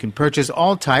websites where you can purchase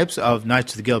all types of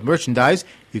Knights of the Guild merchandise.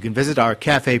 You can visit our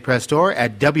Cafe Press store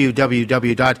at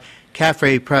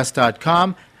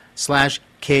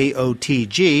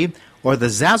www.cafepress.com/KOTG or the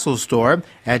Zazzle store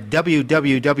at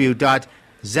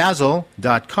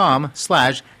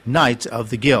www.zazzle.com/Knights of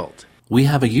the Guild. We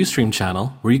have a Ustream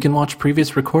channel where you can watch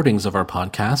previous recordings of our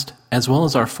podcast, as well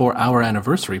as our 4-hour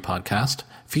anniversary podcast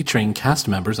featuring cast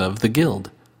members of the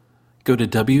Guild. Go to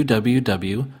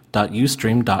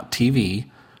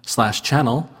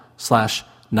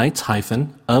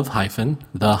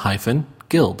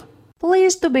www.ustream.tv/channel/Knights-of-the-Guild.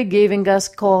 Please to be giving us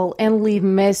call and leave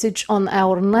message on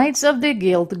our Knights of the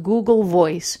Guild Google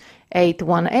Voice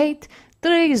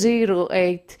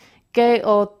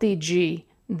 818-308-KOTG.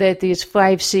 That is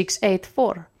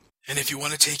 5684. And if you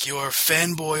want to take your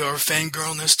fanboy or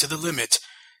fangirlness to the limit,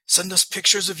 send us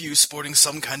pictures of you sporting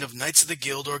some kind of Knights of the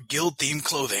Guild or Guild-themed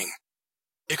clothing.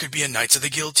 It could be a Knights of the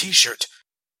Guild t-shirt.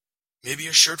 Maybe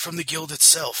a shirt from the Guild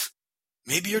itself.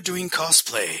 Maybe you're doing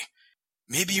cosplay.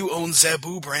 Maybe you own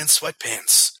Zabu brand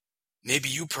sweatpants. Maybe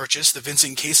you purchased the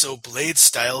Vincent Queso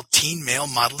Blade-style teen male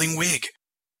modeling wig.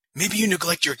 Maybe you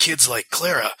neglect your kids like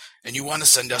Clara, and you want to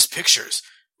send us pictures.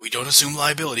 We don't assume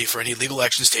liability for any legal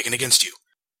actions taken against you.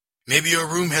 Maybe your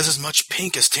room has as much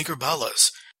pink as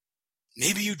Tinkerbala's.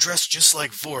 Maybe you dress just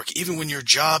like Vork even when your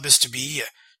job is to be a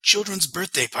children's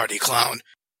birthday party clown,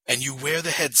 and you wear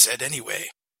the headset anyway.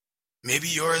 Maybe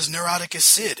you're as neurotic as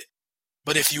Sid.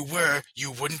 But if you were, you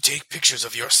wouldn't take pictures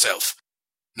of yourself.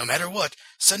 No matter what,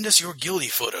 send us your guilty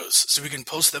photos so we can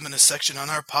post them in a section on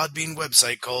our Podbean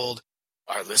website called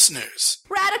Our Listeners.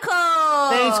 Radical!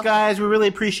 Thanks, guys. We really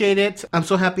appreciate it. I'm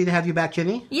so happy to have you back,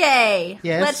 Jenny. Yay!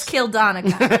 Yes. Let's kill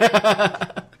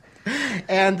Donica.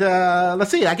 And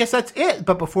let's see. I guess that's it.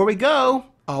 But before we go,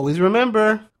 always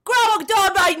remember... I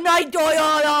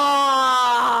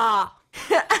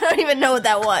don't even know what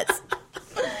that was.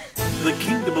 The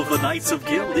kingdom of the Knights of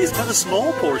Guild is but a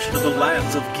small portion of the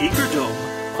lands of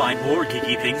Geekerdome. Find more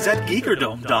geeky things at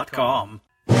geekerdome.com.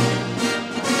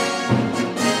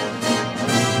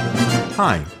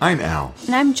 Hi, I'm Al.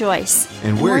 And I'm Joyce.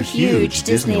 And we're huge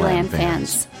Disneyland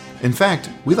fans. In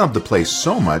fact, we love the place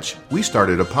so much, we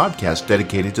started a podcast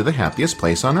dedicated to the happiest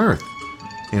place on Earth.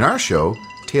 In our show,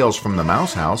 Tales from the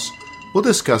Mouse House, we'll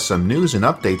discuss some news and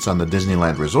updates on the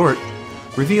Disneyland Resort,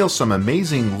 reveal some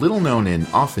amazing little-known and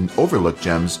often overlooked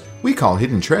gems we call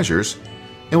hidden treasures,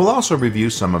 and we'll also review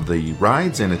some of the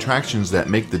rides and attractions that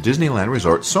make the Disneyland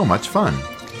Resort so much fun.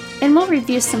 And we'll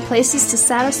review some places to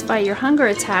satisfy your hunger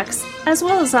attacks, as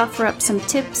well as offer up some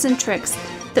tips and tricks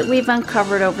that we've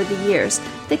uncovered over the years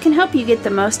that can help you get the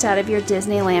most out of your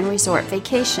Disneyland Resort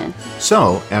vacation.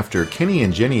 So, after Kenny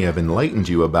and Jenny have enlightened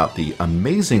you about the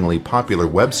amazingly popular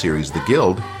web series The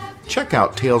Guild, check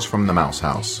out Tales from the Mouse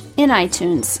House in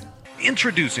iTunes.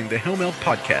 Introducing the Hellmouth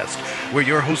Podcast, where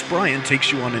your host Brian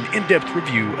takes you on an in-depth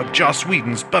review of Joss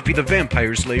Whedon's Buffy the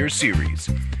Vampire Slayer series.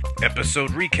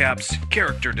 Episode recaps,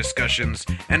 character discussions,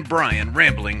 and Brian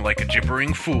rambling like a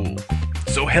gibbering fool.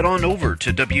 So head on over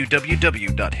to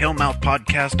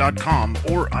www.hellmouthpodcast.com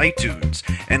or iTunes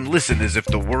and listen as if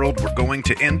the world were going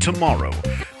to end tomorrow,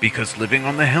 because living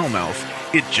on the Hellmouth,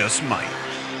 it just might.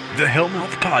 The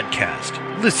Hellmouth Podcast.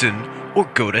 Listen or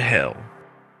go to hell.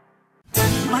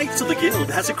 Knights of the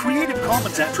Guild has a Creative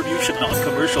Commons Attribution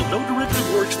Non-Commercial No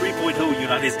Derivative Works 3.0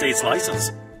 United States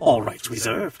license. All rights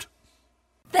reserved.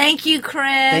 Thank you, Chris.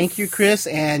 Thank you, Chris,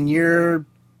 and your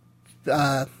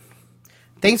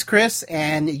Thanks, Chris,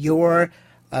 and your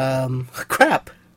crap.